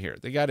and down here.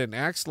 They got an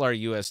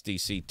Axelar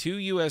USDC,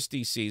 2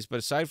 USDCs, but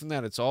aside from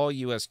that, it's all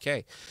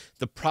USK.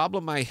 The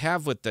problem I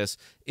have with this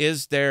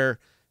is their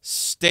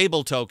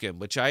stable token,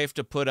 which I have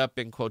to put up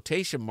in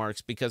quotation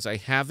marks because I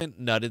haven't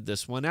nutted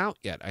this one out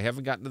yet. I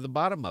haven't gotten to the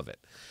bottom of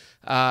it.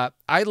 I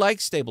like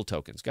stable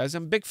tokens, guys.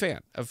 I'm a big fan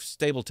of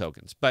stable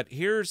tokens. But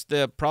here's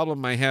the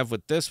problem I have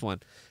with this one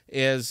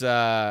is,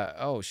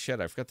 oh,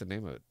 shit, I forgot the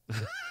name of it.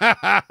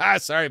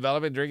 Sorry, Bell,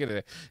 I've been drinking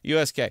today.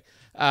 USK.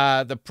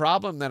 The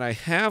problem that I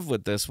have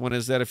with this one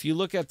is that if you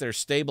look at their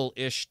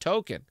stable-ish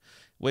token,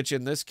 which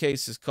in this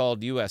case is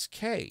called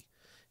USK,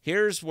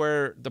 here's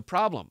where the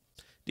problem.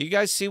 Do you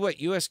guys see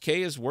what USK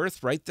is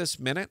worth right this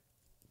minute?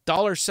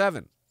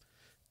 $7.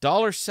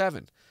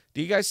 $7.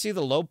 Do you guys see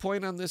the low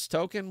point on this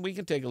token? We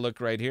can take a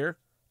look right here.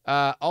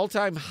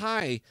 All-time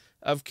high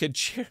of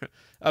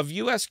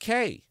USK.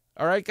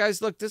 All right, guys,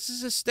 look, this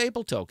is a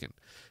stable token.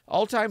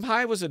 All-time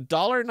high was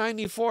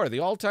 $1.94. The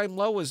all-time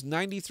low was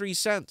 93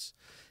 cents.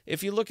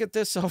 If you look at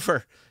this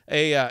over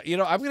a,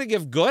 I'm going to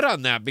give good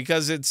on that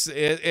because it's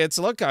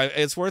worth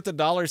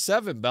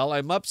 $7, Bell.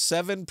 I'm up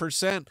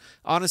 7%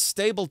 on a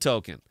stable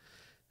token.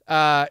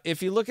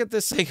 If you look at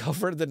this thing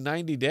over the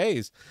 90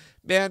 days,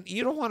 man,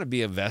 you don't want to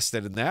be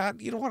invested in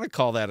that. You don't want to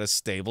call that a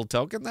stable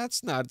token.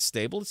 That's not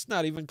stable. It's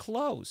not even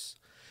close.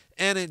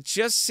 And it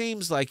just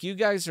seems like you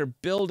guys are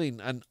building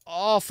an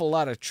awful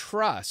lot of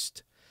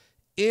trust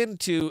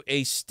into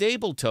a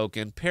stable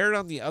token paired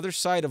on the other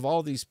side of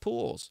all these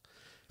pools.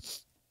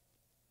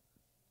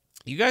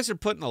 You guys are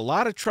putting a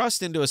lot of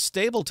trust into a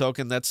stable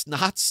token that's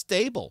not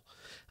stable.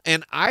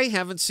 And I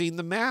haven't seen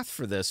the math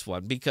for this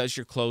one because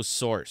you're closed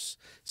source.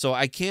 So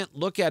I can't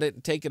look at it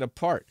and take it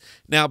apart.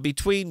 Now,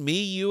 between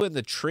me, you, and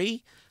the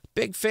tree,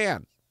 big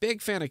fan. Big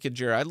fan of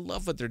Kajira. I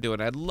love what they're doing.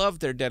 I love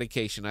their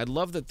dedication. I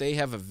love that they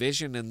have a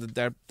vision and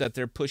that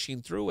they're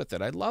pushing through with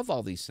it. I love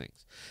all these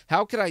things.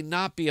 How could I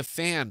not be a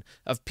fan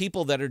of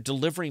people that are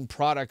delivering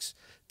products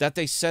that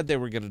they said they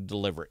were going to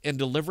deliver and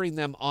delivering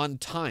them on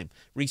time,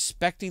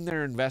 respecting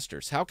their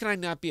investors? How can I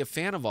not be a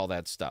fan of all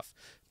that stuff?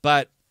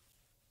 But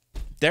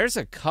there's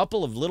a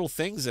couple of little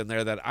things in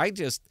there that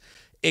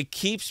it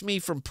keeps me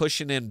from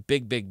pushing in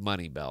big, big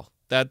money, Bell.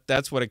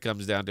 That's what it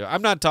comes down to.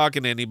 I'm not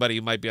talking to anybody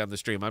who might be on the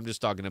stream. I'm just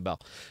talking to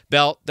Bell.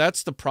 Bell,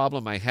 that's the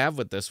problem I have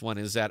with this one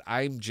is that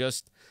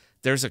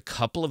there's a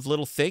couple of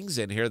little things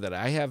in here that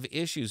I have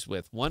issues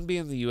with. One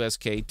being the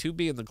USK, two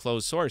being the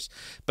closed source.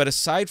 But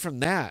aside from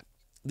that,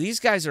 these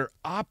guys are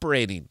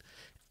operating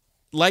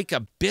like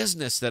a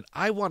business that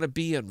I want to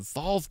be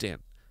involved in.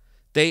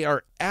 They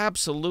are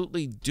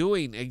absolutely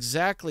doing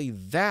exactly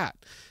that.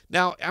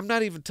 Now, I'm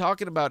not even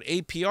talking about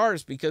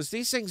APRs because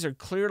these things are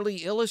clearly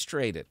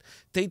illustrated.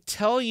 They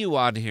tell you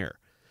on here,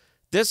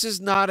 this is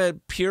not a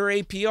pure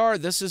APR.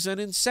 This is an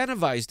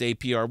incentivized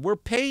APR. We're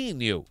paying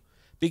you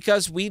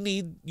because we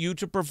need you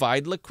to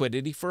provide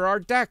liquidity for our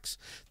DEX.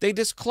 They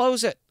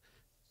disclose it.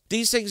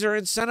 These things are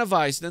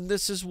incentivized, and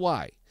this is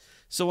why.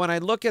 So when I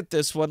look at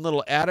this one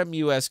little Atom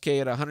USK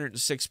at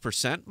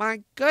 106%,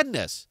 my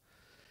goodness,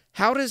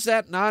 how does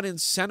that not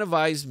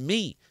incentivize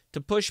me to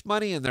push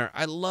money in there?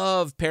 I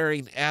love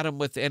pairing Atom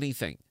with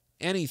anything.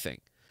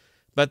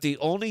 But the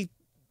only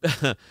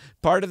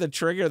part of the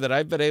trigger that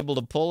I've been able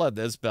to pull on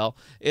this, Bell,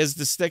 is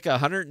to stick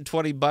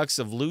 $120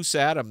 of loose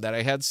Atom that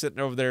I had sitting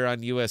over there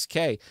on USK.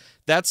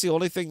 That's the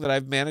only thing that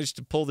I've managed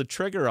to pull the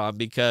trigger on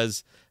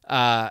because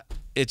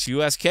it's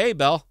USK,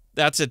 Bell.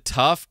 That's a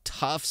tough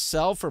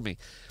sell for me.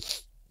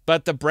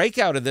 But the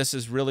breakout of this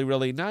is really,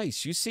 really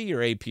nice. You see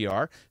your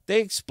APR. They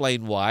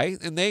explain why,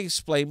 and they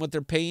explain what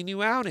they're paying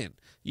you out in.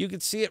 You can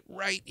see it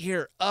right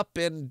here, up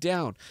and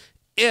down.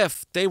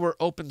 If they were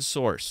open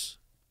source,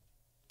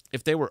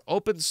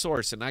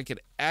 and I could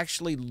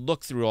actually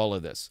look through all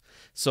of this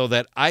so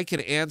that I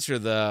could answer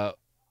the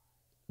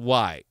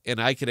why and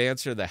I could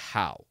answer the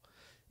how.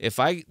 If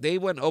they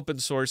went open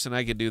source and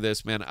I could do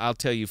this, man, I'll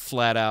tell you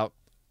flat out,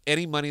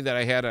 any money that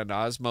I had on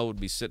Osmo would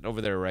be sitting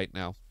over there right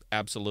now.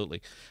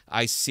 Absolutely.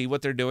 I see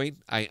what they're doing.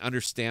 I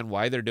understand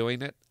why they're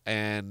doing it.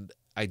 And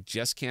I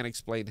just can't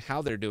explain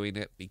how they're doing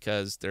it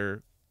because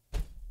their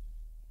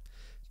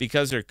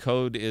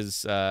code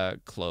is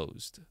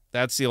closed.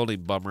 That's the only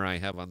bummer I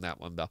have on that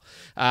one, Bell.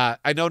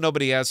 I know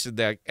nobody asked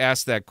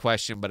that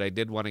question, but I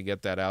did want to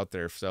get that out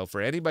there. So for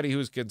anybody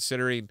who's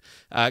considering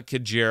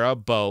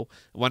Kajira, Bo,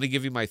 I want to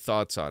give you my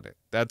thoughts on it.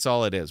 That's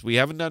all it is. We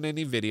haven't done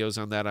any videos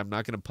on that. I'm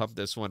not going to pump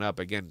this one up.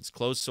 Again, it's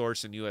closed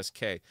source in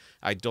USK.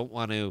 I don't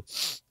want to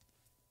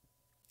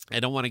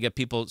get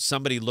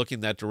somebody looking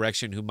that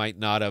direction who might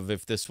not have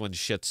if this one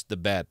shits the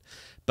bed.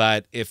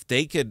 But if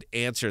they could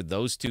answer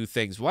those two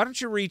things, why don't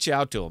you reach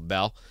out to them,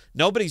 Bell?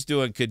 Nobody's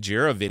doing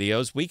Kajira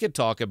videos. We could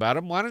talk about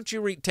them. Why don't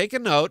you take a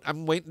note?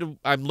 I'm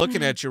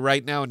looking at you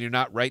right now, and you're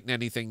not writing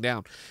anything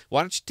down.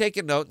 Why don't you take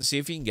a note and see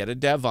if you can get a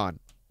dev on?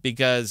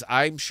 Because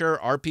I'm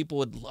sure our people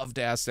would love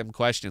to ask them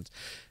questions.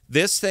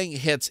 This thing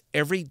hits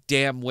every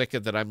damn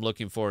wicket that I'm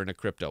looking for in a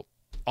crypto.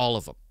 All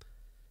of them.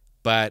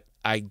 But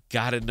I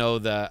gotta know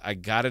the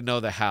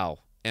how,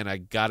 and I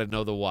gotta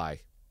know the why.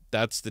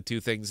 That's the two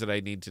things that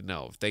I need to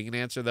know. If they can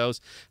answer those,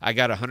 I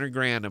got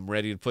 $100,000. I'm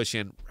ready to push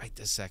in right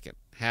this second.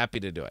 Happy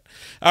to do it.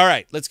 All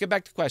right, let's get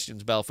back to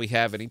questions, Bell. If we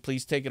have any,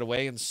 please take it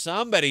away. And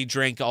somebody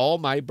drink all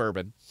my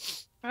bourbon.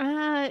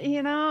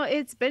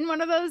 It's been one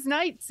of those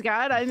nights,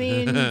 Scott. I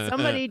mean,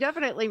 somebody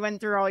definitely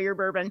went through all your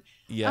bourbon.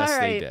 Yes, all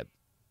right. They did.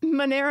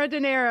 Monero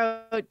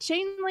Dinero,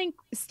 Chainlink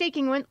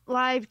staking went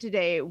live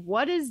today.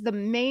 What is the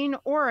main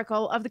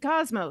oracle of the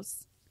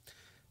cosmos?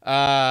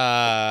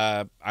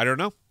 I don't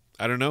know.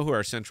 I don't know who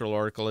our central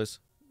oracle is.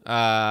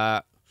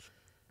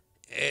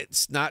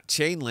 It's not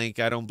Chainlink,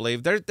 I don't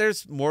believe.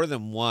 There's more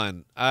than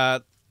one.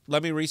 Let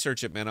me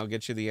research it, man. I'll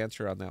get you the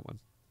answer on that one.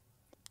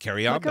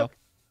 Carry on, Bill.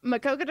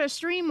 Makokata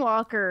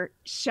Streamwalker,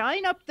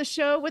 shine up the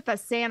show with a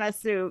Santa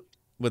suit.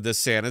 With the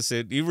Santa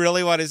suit. You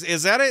really want to...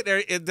 Is that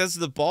it? Does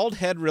the bald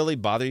head really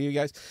bother you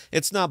guys?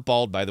 It's not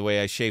bald, by the way.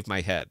 I shave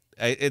my head.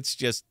 It's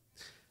just...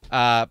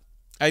 I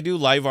do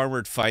live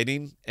armored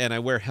fighting, and I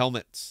wear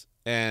helmets.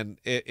 And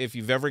if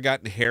you've ever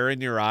gotten hair in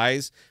your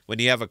eyes, when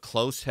you have a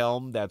close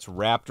helm that's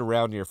wrapped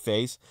around your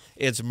face,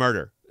 it's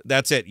murder.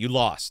 That's it. You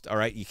lost. All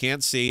right. You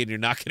can't see, and you're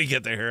not going to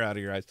get the hair out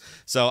of your eyes.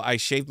 So I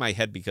shaved my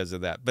head because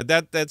of that. But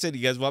that's it.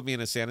 You guys want me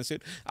in a Santa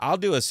suit? I'll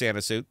do a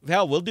Santa suit.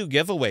 Hell, we'll do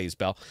giveaways,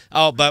 Bell.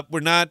 Oh, but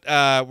we're not.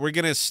 We're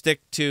going to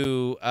stick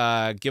to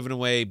giving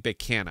away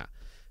Bicana.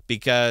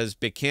 Because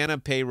Bicana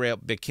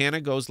Payrail,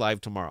 Bicana goes live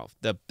tomorrow.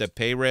 The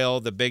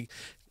Payrail, the big...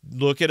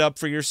 Look it up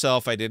for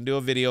yourself. I didn't do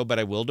a video, but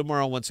I will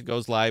tomorrow once it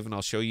goes live, and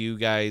I'll show you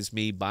guys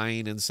me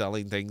buying and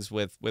selling things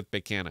with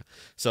Big Canna.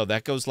 So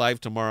that goes live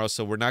tomorrow.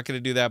 So we're not going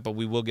to do that, but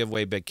we will give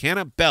away Big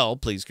Canna. Belle,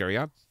 please carry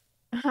on.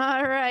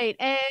 All right.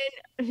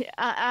 And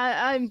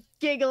I'm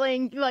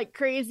giggling like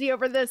crazy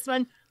over this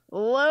one.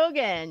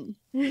 Logan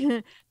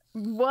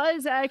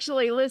was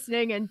actually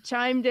listening and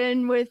chimed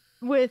in with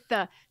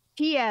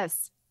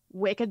P.S.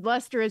 Wicked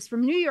Lester is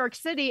from New York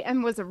City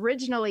and was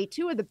originally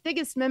two of the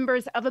biggest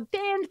members of a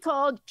band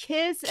called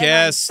Kiss.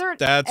 Kiss,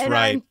 that's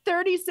right. I'm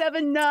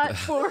 37, not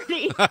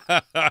 40.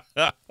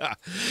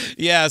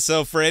 Yeah,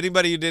 so for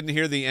anybody who didn't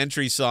hear the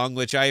entry song,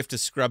 which I have to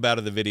scrub out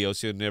of the video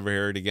so you'll never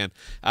hear it again,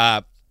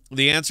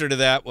 the answer to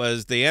that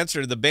was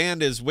the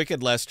band is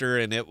Wicked Lester,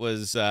 and it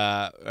was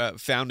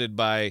founded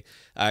by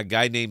a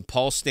guy named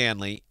Paul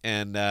Stanley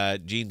and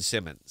Gene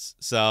Simmons.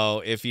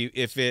 So if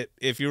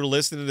you were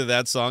listening to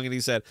that song and he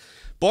said,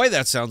 "Boy,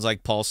 that sounds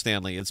like Paul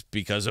Stanley," it's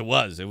because it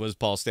was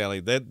Paul Stanley.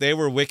 They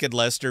were Wicked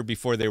Lester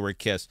before they were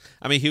Kiss.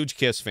 I'm a huge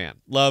Kiss fan,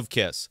 love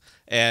Kiss,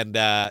 and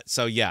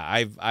so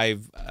yeah,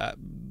 I've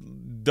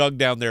dug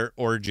down their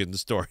origin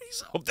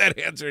stories. Hope that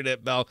answered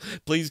it, Belle.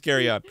 Please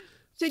carry on.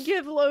 To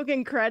give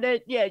Logan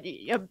credit, yeah,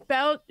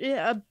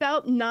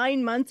 about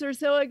 9 months or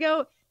so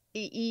ago,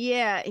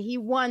 yeah, he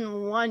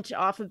won lunch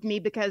off of me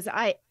because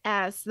I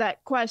asked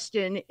that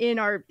question in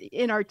our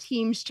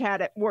Teams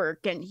chat at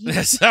work, and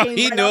so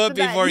he knew it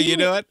before you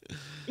knew it.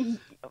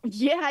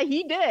 Yeah,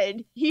 he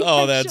did.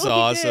 That's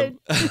awesome.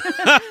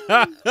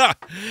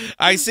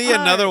 I see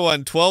another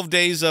one. 12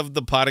 days of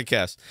the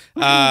podcast.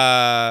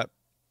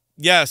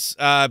 Yes,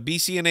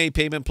 BCNA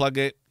payment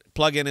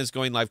plugin is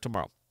going live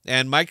tomorrow.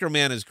 And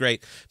Microman is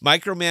great.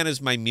 Microman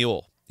is my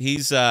mule.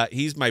 He's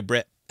my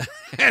Brit.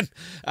 And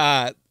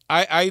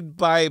I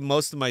buy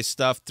most of my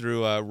stuff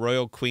through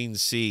Royal Queen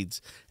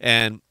Seeds.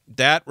 And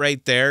that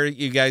right there,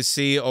 you guys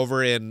see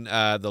over in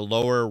the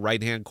lower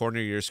right-hand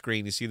corner of your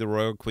screen, you see the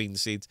Royal Queen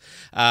Seeds.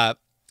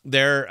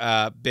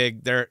 They're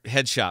big. They're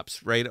head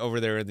shops right over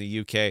there in the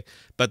UK,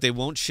 but they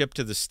won't ship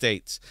to the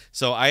States.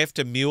 So I have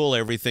to mule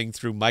everything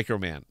through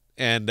Microman.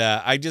 And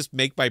I just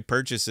make my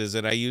purchases,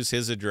 and I use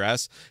his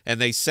address,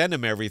 and they send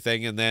him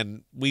everything, and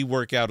then we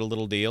work out a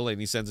little deal, and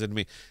he sends it to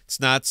me.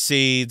 It's not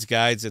seeds,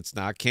 guys. It's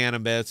not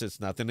cannabis. It's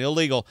nothing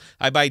illegal.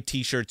 I buy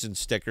T-shirts and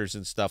stickers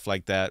and stuff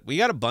like that. We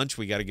got a bunch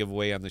we got to give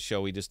away on the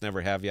show. We just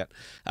never have yet.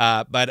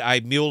 But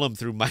I mule them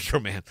through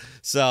Microman.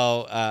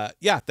 So,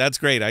 yeah, that's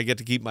great. I get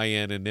to keep my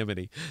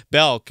anonymity.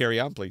 Belle, carry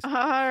on, please. All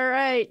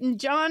right. And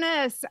John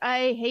S.,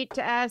 I hate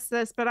to ask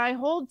this, but I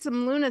hold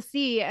some Luna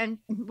C and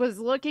was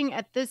looking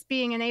at this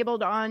being enabled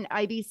on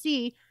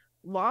IBC.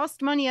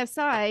 Lost money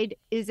aside,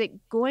 is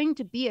it going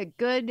to be a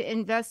good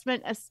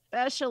investment,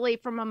 especially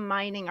from a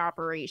mining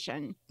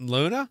operation?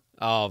 Luna?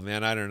 Oh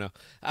man, I don't know.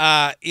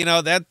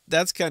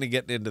 That's kind of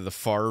getting into the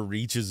far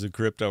reaches of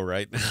crypto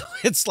right now.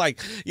 It's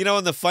like,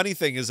 and the funny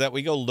thing is that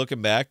we go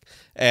looking back,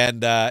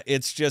 and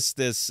it's just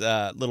this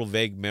little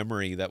vague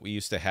memory that we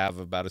used to have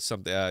about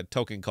a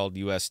token called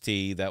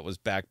UST that was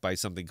backed by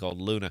something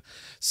called Luna.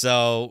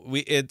 So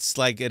it's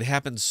like it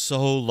happened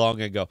so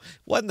long ago.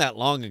 Wasn't that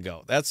long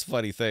ago? That's the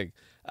funny thing.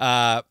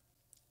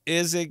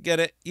 Is it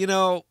gonna,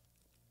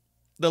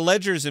 the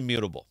ledger is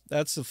immutable.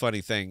 That's the funny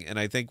thing. And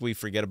I think we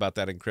forget about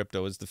that in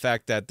crypto, is the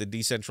fact that the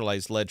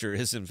decentralized ledger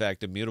is in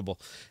fact immutable.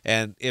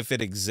 And if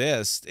it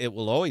exists, it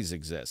will always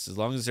exist. As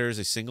long as there is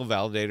a single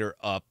validator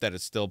up that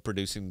is still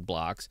producing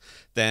blocks,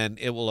 then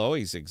it will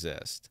always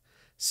exist.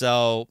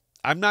 So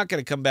I'm not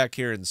going to come back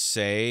here and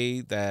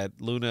say that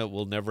Luna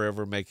will never,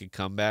 ever make a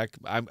comeback.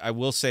 I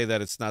will say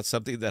that it's not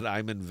something that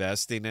I'm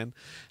investing in.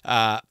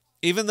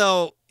 Even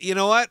though, you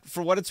know what?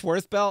 For what it's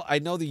worth, Belle, I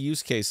know the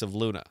use case of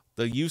Luna.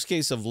 The use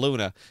case of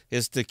Luna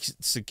is to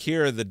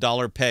secure the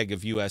dollar peg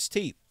of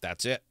UST.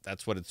 That's it.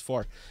 That's what it's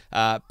for.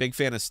 Big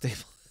fan of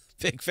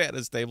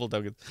stable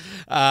tokens.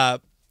 I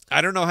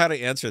don't know how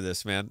to answer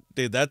this, man.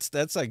 Dude,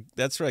 that's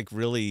like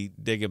really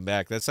digging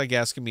back. That's like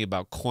asking me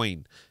about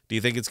coin. Do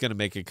you think it's going to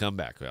make a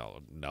comeback?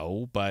 Well,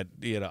 no, but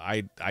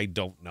I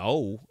don't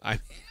know.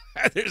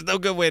 There's no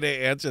good way to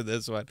answer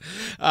this one.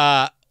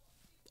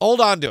 Hold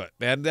on to it,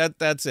 man.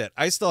 That's it.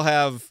 I still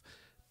have,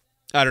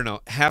 I don't know,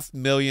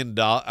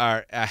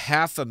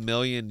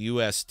 $500,000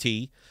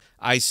 UST.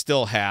 I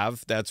still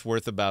have. That's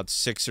worth about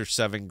 $6 or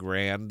 $7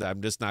 grand.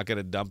 I'm just not going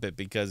to dump it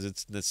because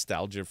it's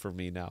nostalgia for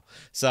me now.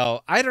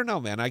 So I don't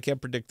know, man. I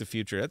can't predict the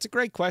future. That's a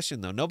great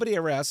question, though. Nobody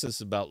ever asked us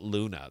about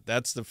Luna.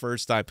 That's the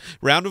first time.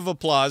 Round of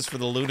applause for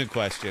the Luna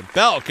question.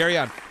 Belle, carry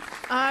on.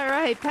 All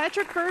right.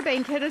 Patrick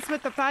Burbank hit us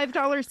with the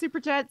 $5 super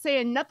chat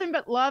saying nothing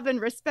but love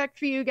and respect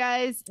for you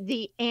guys.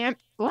 The amp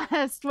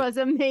blast was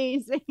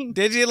amazing.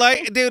 Did you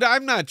like, dude,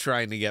 I'm not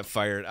trying to get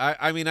fired.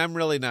 I mean, I'm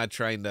really not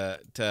trying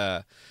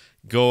to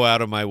go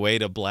out of my way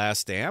to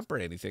blast amp or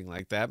anything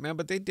like that, man,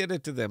 but they did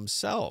it to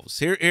themselves.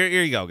 Here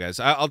you go, guys.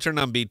 I'll turn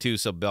on B2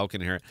 so Belle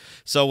can hear it.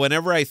 So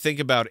whenever I think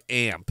about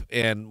amp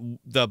and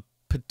the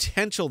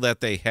potential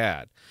that they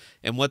had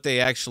and what they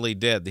actually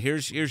did,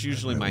 here's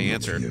usually my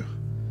answer.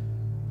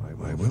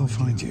 I will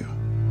find you.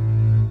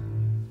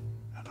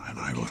 And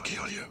I I will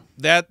kill you.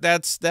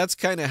 That's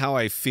kind of how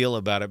I feel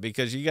about it,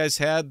 because you guys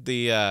had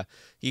the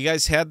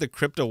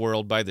crypto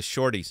world by the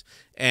shorties,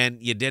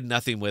 and you did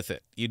nothing with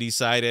it. You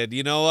decided,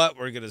 you know what,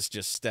 we're gonna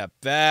just step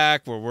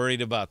back. We're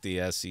worried about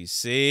the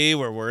SEC.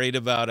 We're worried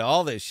about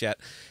all this shit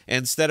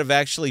instead of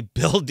actually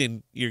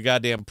building your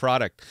goddamn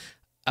product.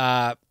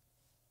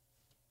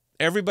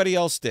 Everybody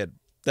else did.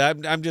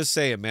 I'm just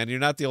saying, man, you're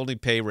not the only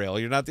pay rail.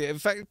 You're not the, in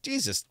fact,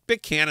 Jesus,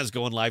 Bitcana's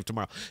going live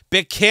tomorrow.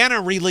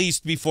 Bitcana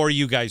released before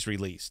you guys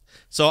released.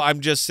 So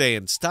I'm just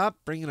saying, stop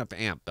bringing up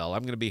AMP, Bell.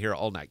 I'm going to be here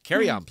all night.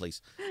 Carry on,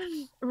 please.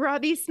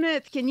 Robbie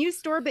Smith, can you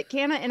store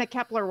Bitcana in a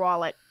Kepler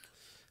wallet?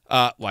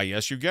 Why,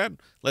 yes, you can.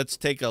 Let's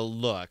take a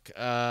look.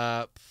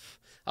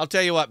 I'll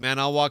tell you what, man.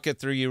 I'll walk it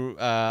through you.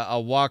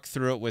 I'll walk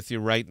through it with you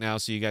right now,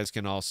 so you guys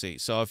can all see.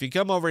 So if you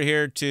come over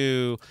here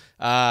to,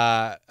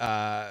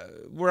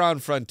 we're on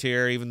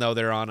Frontier, even though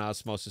they're on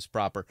Osmosis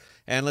proper.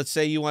 And let's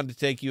say you wanted to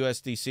take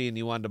USDC and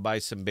you wanted to buy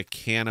some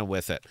Bitcana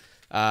with it.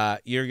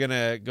 You're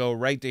gonna go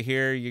right to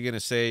here. You're gonna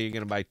say you're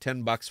gonna buy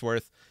 $10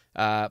 worth.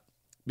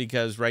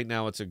 Because right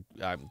now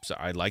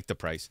I like the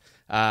price.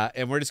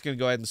 And we're just going to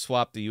go ahead and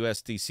swap the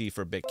USDC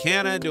for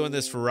Bitcana, doing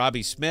this for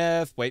Robbie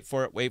Smith. Wait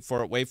for it, wait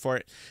for it, wait for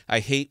it. I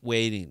hate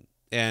waiting.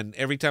 And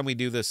every time we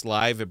do this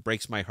live, it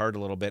breaks my heart a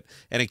little bit.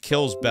 And it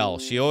kills Belle.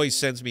 She always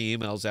sends me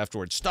emails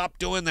afterwards. Stop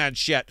doing that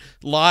shit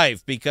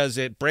live, because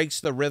it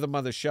breaks the rhythm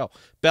of the show.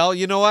 Belle,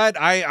 you know what?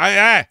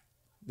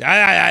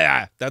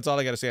 That's all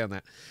I got to say on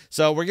that.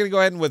 So we're going to go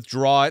ahead and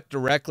withdraw it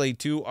directly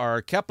to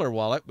our Kepler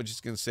wallet, which is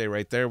going to say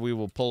right there. We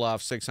will pull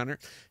off 600.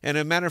 And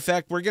as a matter of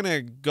fact, we're going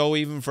to go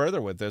even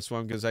further with this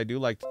one, because I do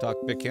like to talk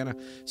Bitcana.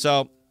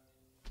 So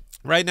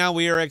right now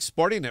we are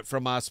exporting it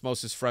from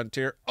Osmosis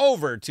Frontier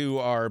over to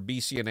our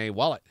BCNA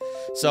wallet.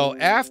 So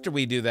after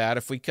we do that,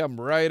 if we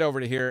come right over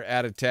to here,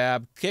 add a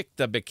tab, kick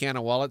the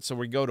Bitcana wallet. So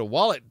we go to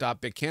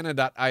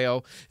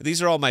wallet.bitcana.io.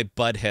 These are all my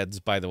bud heads,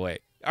 by the way.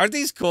 Aren't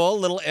these cool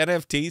little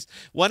NFTs?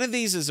 One of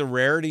these is a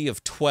rarity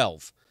of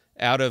 12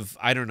 out of,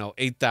 I don't know,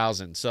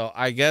 8,000. So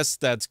I guess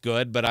that's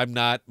good, but I'm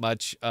not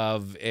much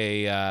of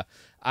a,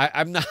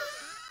 I'm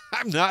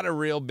not a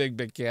real big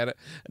Bitcana,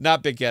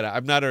 not Bitcana.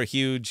 I'm not a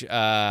huge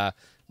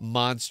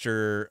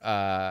monster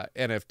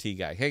NFT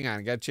guy. Hang on,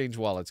 I got to change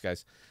wallets,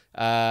 guys.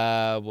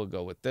 We'll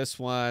go with this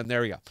one.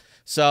 There we go.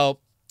 So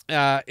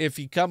if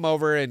you come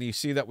over and you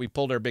see that we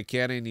pulled our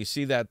Bitcana, and you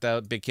see that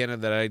the Bitcana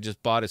that I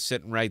just bought is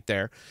sitting right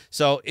there.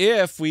 So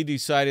if we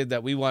decided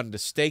that we wanted to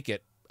stake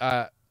it,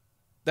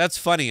 that's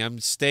funny. I'm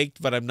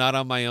staked, but I'm not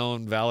on my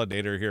own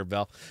validator here,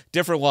 Bell.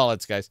 Different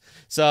wallets, guys.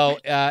 So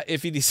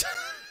if you decide...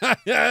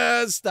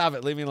 Stop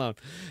it. Leave me alone.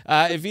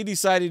 If you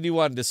decided you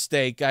wanted to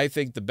stake, I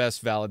think the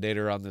best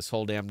validator on this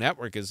whole damn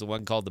network is the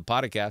one called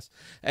ThePodocasts.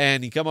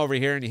 And you come over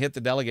here and you hit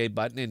the delegate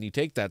button, and you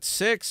take that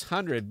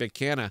 600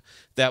 Bitcana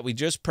that we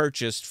just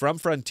purchased from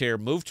Frontier,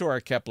 move to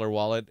our Kepler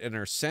wallet, and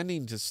are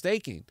sending to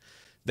staking.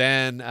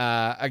 Then,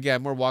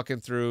 again, we're walking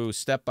through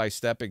step by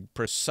step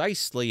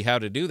precisely how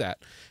to do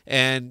that.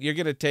 And you're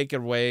going to take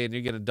it away, and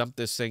you're going to dump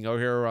this thing over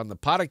here on the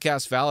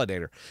Podcast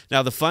Validator.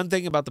 Now, the fun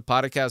thing about the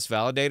Podcast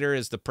Validator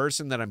is the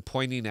person that I'm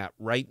pointing at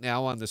right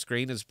now on the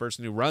screen is the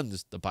person who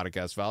runs the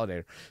Podcast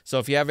Validator. So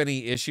if you have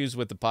any issues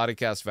with the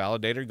Podcast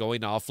Validator going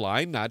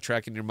offline, not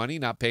tracking your money,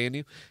 not paying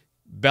you,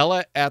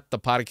 Bella at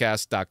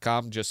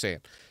thepodcast.com, just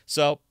saying.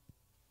 So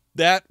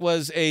that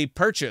was a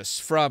purchase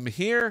from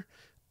here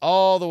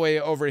all the way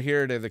over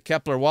here to the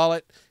Kepler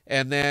wallet,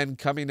 and then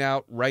coming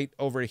out right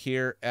over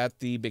here at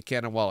the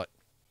Bitcana wallet.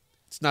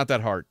 It's not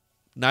that hard.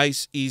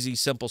 Nice, easy,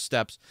 simple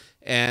steps.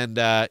 And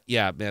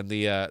yeah, man,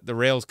 the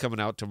rail's coming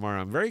out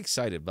tomorrow. I'm very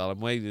excited, Bill. I'm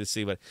waiting to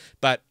see what.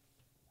 But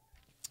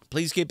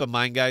please keep in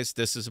mind, guys,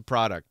 this is a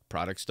product.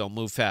 Products don't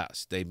move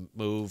fast. They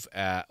move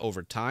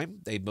over time.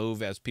 They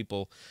move as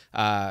people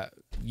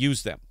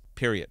use them,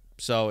 period.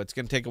 So it's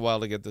going to take a while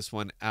to get this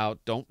one out.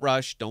 Don't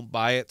rush. Don't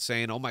buy it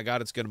saying, oh, my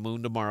God, it's going to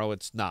moon tomorrow.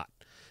 It's not.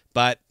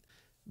 But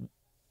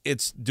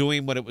it's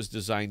doing what it was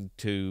designed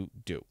to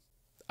do.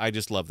 I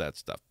just love that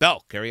stuff.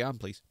 Belle, carry on,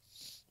 please.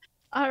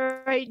 All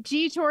right.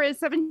 G-Tor is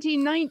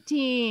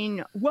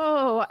 1719.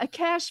 Whoa, a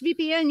cache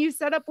VPN you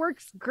set up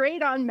works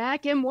great on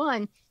Mac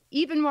M1.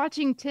 Even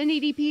watching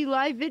 1080p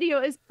live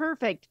video is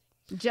perfect.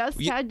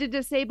 Just had to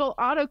disable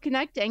auto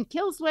connect and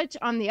kill switch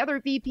on the other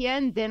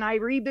VPN. Then I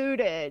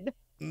rebooted.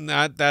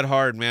 Not that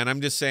hard, man. I'm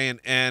just saying.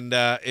 And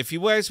if you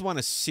guys want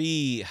to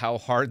see how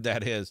hard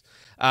that is,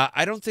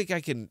 I don't think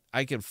I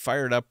can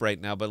fire it up right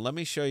now, but let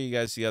me show you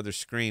guys the other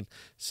screen.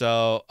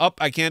 So,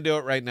 I can't do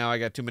it right now. I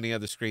got too many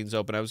other screens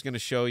open. I was going to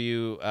show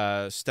you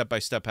step by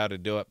step how to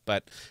do it,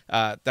 but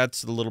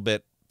that's a little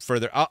bit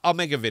further. I'll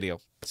make a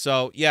video.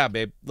 So yeah,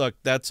 babe, look,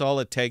 that's all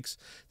it takes.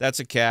 That's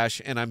a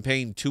cache, and I'm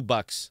paying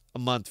 $2 a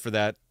month for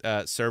that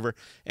server.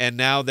 And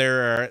now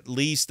there are at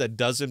least a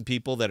dozen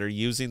people that are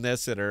using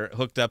this, that are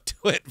hooked up to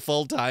it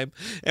full time,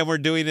 and we're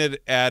doing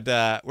it at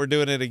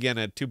again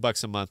at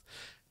 $2 a month.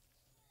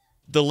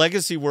 The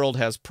legacy world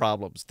has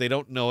problems. They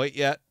don't know it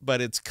yet, but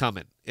it's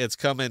coming. It's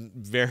coming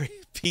very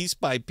piece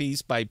by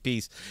piece by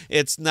piece.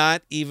 It's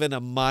not even a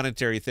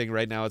monetary thing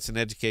right now. It's an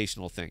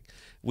educational thing.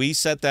 We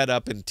set that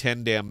up in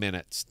 10 damn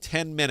minutes.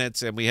 10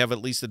 minutes, and we have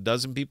at least a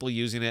dozen people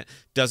using it.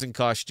 Doesn't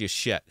cost you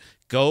shit.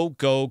 Go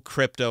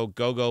crypto.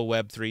 Go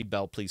Web3.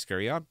 Bell, please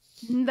carry on.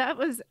 That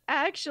was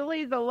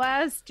actually the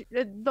last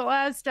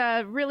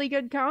really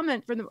good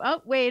comment from the.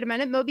 Oh, wait a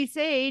minute, Moby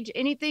Sage.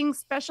 Anything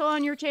special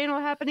on your channel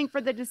happening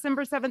for the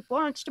December 7th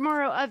launch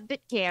tomorrow of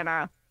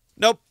Bitcana?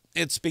 Nope.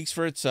 It speaks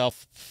for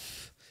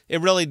itself.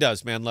 It really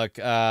does, man. Look,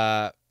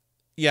 yeah,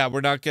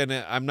 I'm not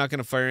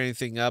gonna fire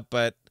anything up,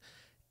 but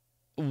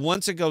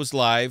once it goes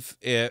live,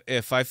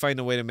 if I find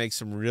a way to make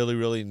some really,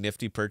 really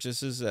nifty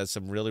purchases at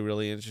some really,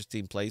 really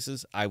interesting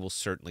places, I will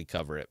certainly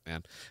cover it,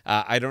 man.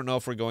 I don't know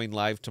if we're going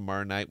live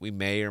tomorrow night. We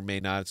may or may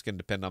not. It's going to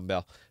depend on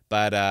Bell.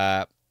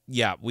 But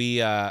yeah,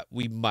 we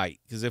might,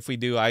 because if we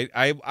do,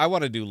 I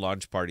want to do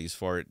launch parties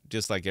for it,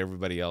 just like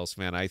everybody else,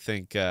 man. I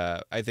think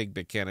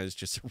Bitcana is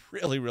just a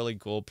really, really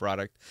cool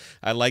product.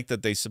 I like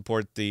that they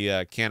support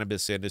the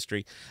cannabis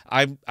industry.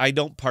 I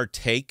don't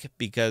partake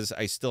because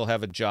I still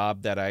have a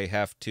job that I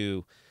have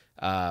to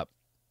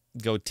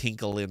go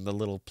tinkle in the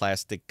little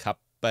plastic cup.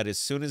 But as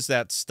soon as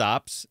that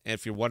stops,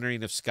 if you're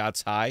wondering if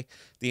Scott's high,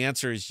 the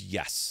answer is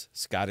yes,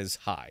 Scott is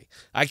high.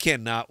 I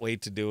cannot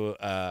wait to do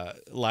a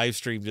live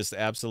stream just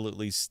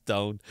absolutely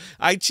stoned.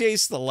 I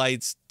chase the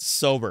lights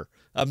sober.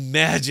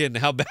 Imagine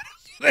how bad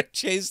I'm going to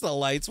chase the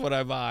lights when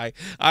I'm high.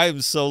 I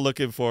am so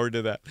looking forward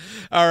to that.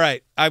 All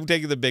right, I'm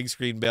taking the big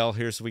screen bell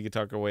here so we can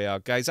talk our way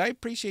out. Guys, I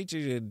appreciate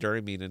you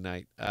enduring me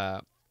tonight.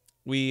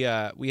 We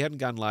hadn't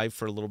gone live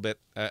for a little bit.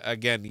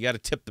 Again, you got to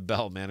tip the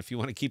bell, man. If you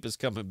want to keep us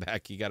coming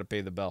back, you got to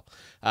pay the bell.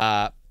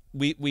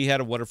 We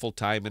had a wonderful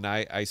time, and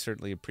I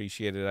certainly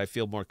appreciate it. I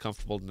feel more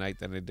comfortable tonight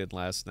than I did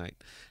last night.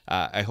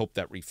 I hope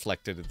that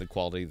reflected in the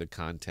quality of the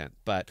content.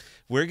 But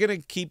we're gonna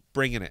keep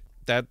bringing it.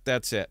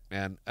 That's it,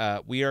 man.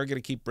 We are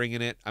gonna keep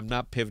bringing it. I'm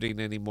not pivoting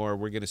anymore.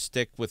 We're gonna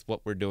stick with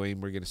what we're doing.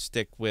 We're gonna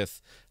stick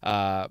with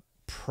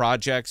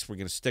projects. We're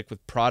going to stick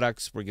with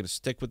products. We're going to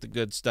stick with the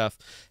good stuff,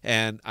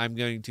 and I'm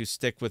going to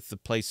stick with the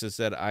places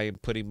that I am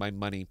putting my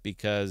money,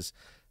 because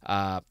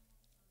I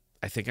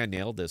think I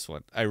nailed this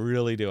one. I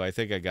really do. I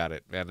think I got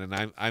it, man,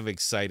 and I'm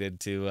excited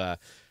to.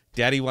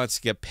 Daddy wants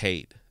to get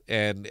paid,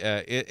 and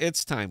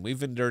it's time.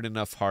 We've endured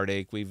enough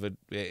heartache. We've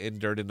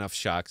endured enough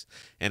shocks,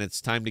 and it's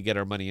time to get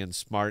our money in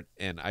smart.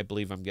 And I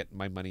believe I'm getting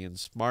my money in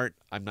smart.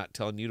 I'm not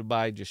telling you to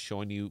buy, just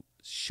showing you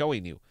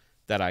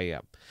that I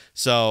am.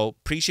 So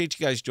appreciate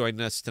you guys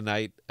joining us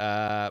tonight.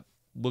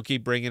 We'll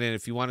keep bringing it.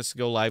 If you want us to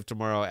go live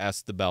tomorrow,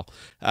 ask the Bell.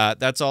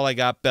 That's all I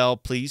got. Bell,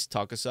 please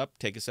talk us up.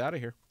 Take us out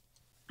of here.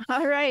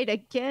 All right.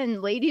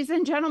 Again, ladies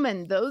and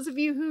gentlemen, those of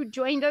you who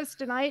joined us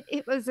tonight,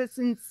 it was a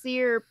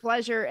sincere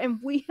pleasure, and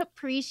we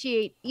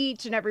appreciate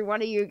each and every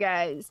one of you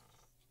guys.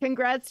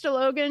 Congrats to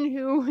Logan,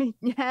 who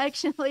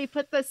actually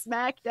put the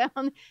smack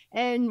down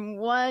and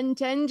won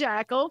 10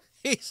 Jackal.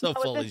 He's so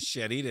full of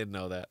shit. He didn't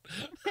know that.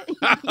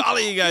 All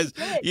of you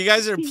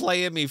guys are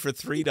playing me for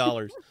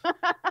 $3.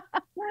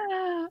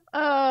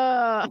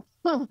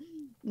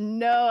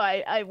 No,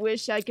 I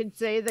wish I could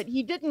say that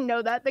he didn't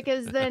know that,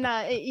 because then,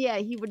 yeah,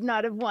 he would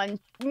not have won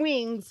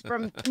wings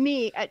from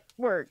me at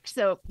work.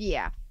 So,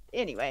 yeah.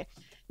 Anyway,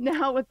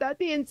 now with that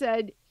being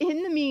said,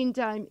 in the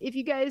meantime, if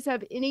you guys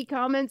have any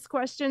comments,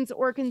 questions,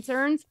 or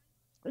concerns,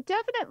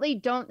 definitely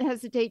don't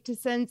hesitate to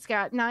send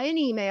Scott and I an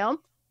email.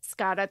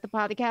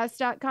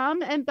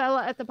 Scott@ThePodocasts.com and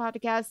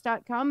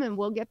Bella@ThePodocasts.com, and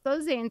we'll get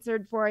those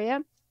answered for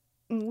you.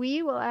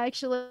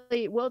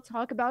 We'll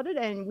talk about it,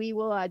 and we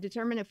will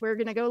determine if we're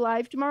going to go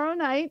live tomorrow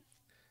night.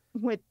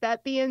 With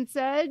that being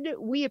said,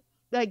 we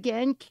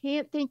again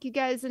can't thank you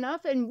guys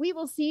enough, and we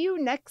will see you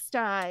next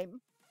time.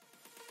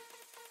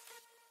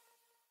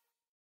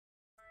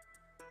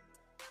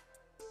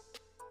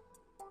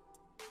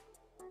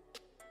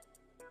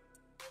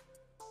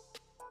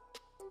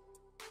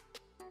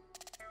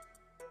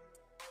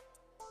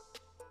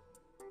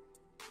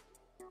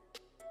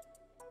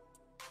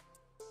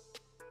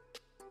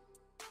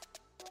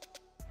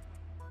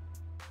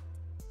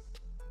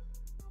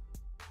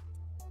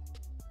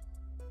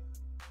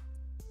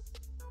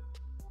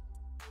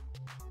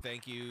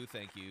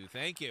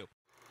 Thank you.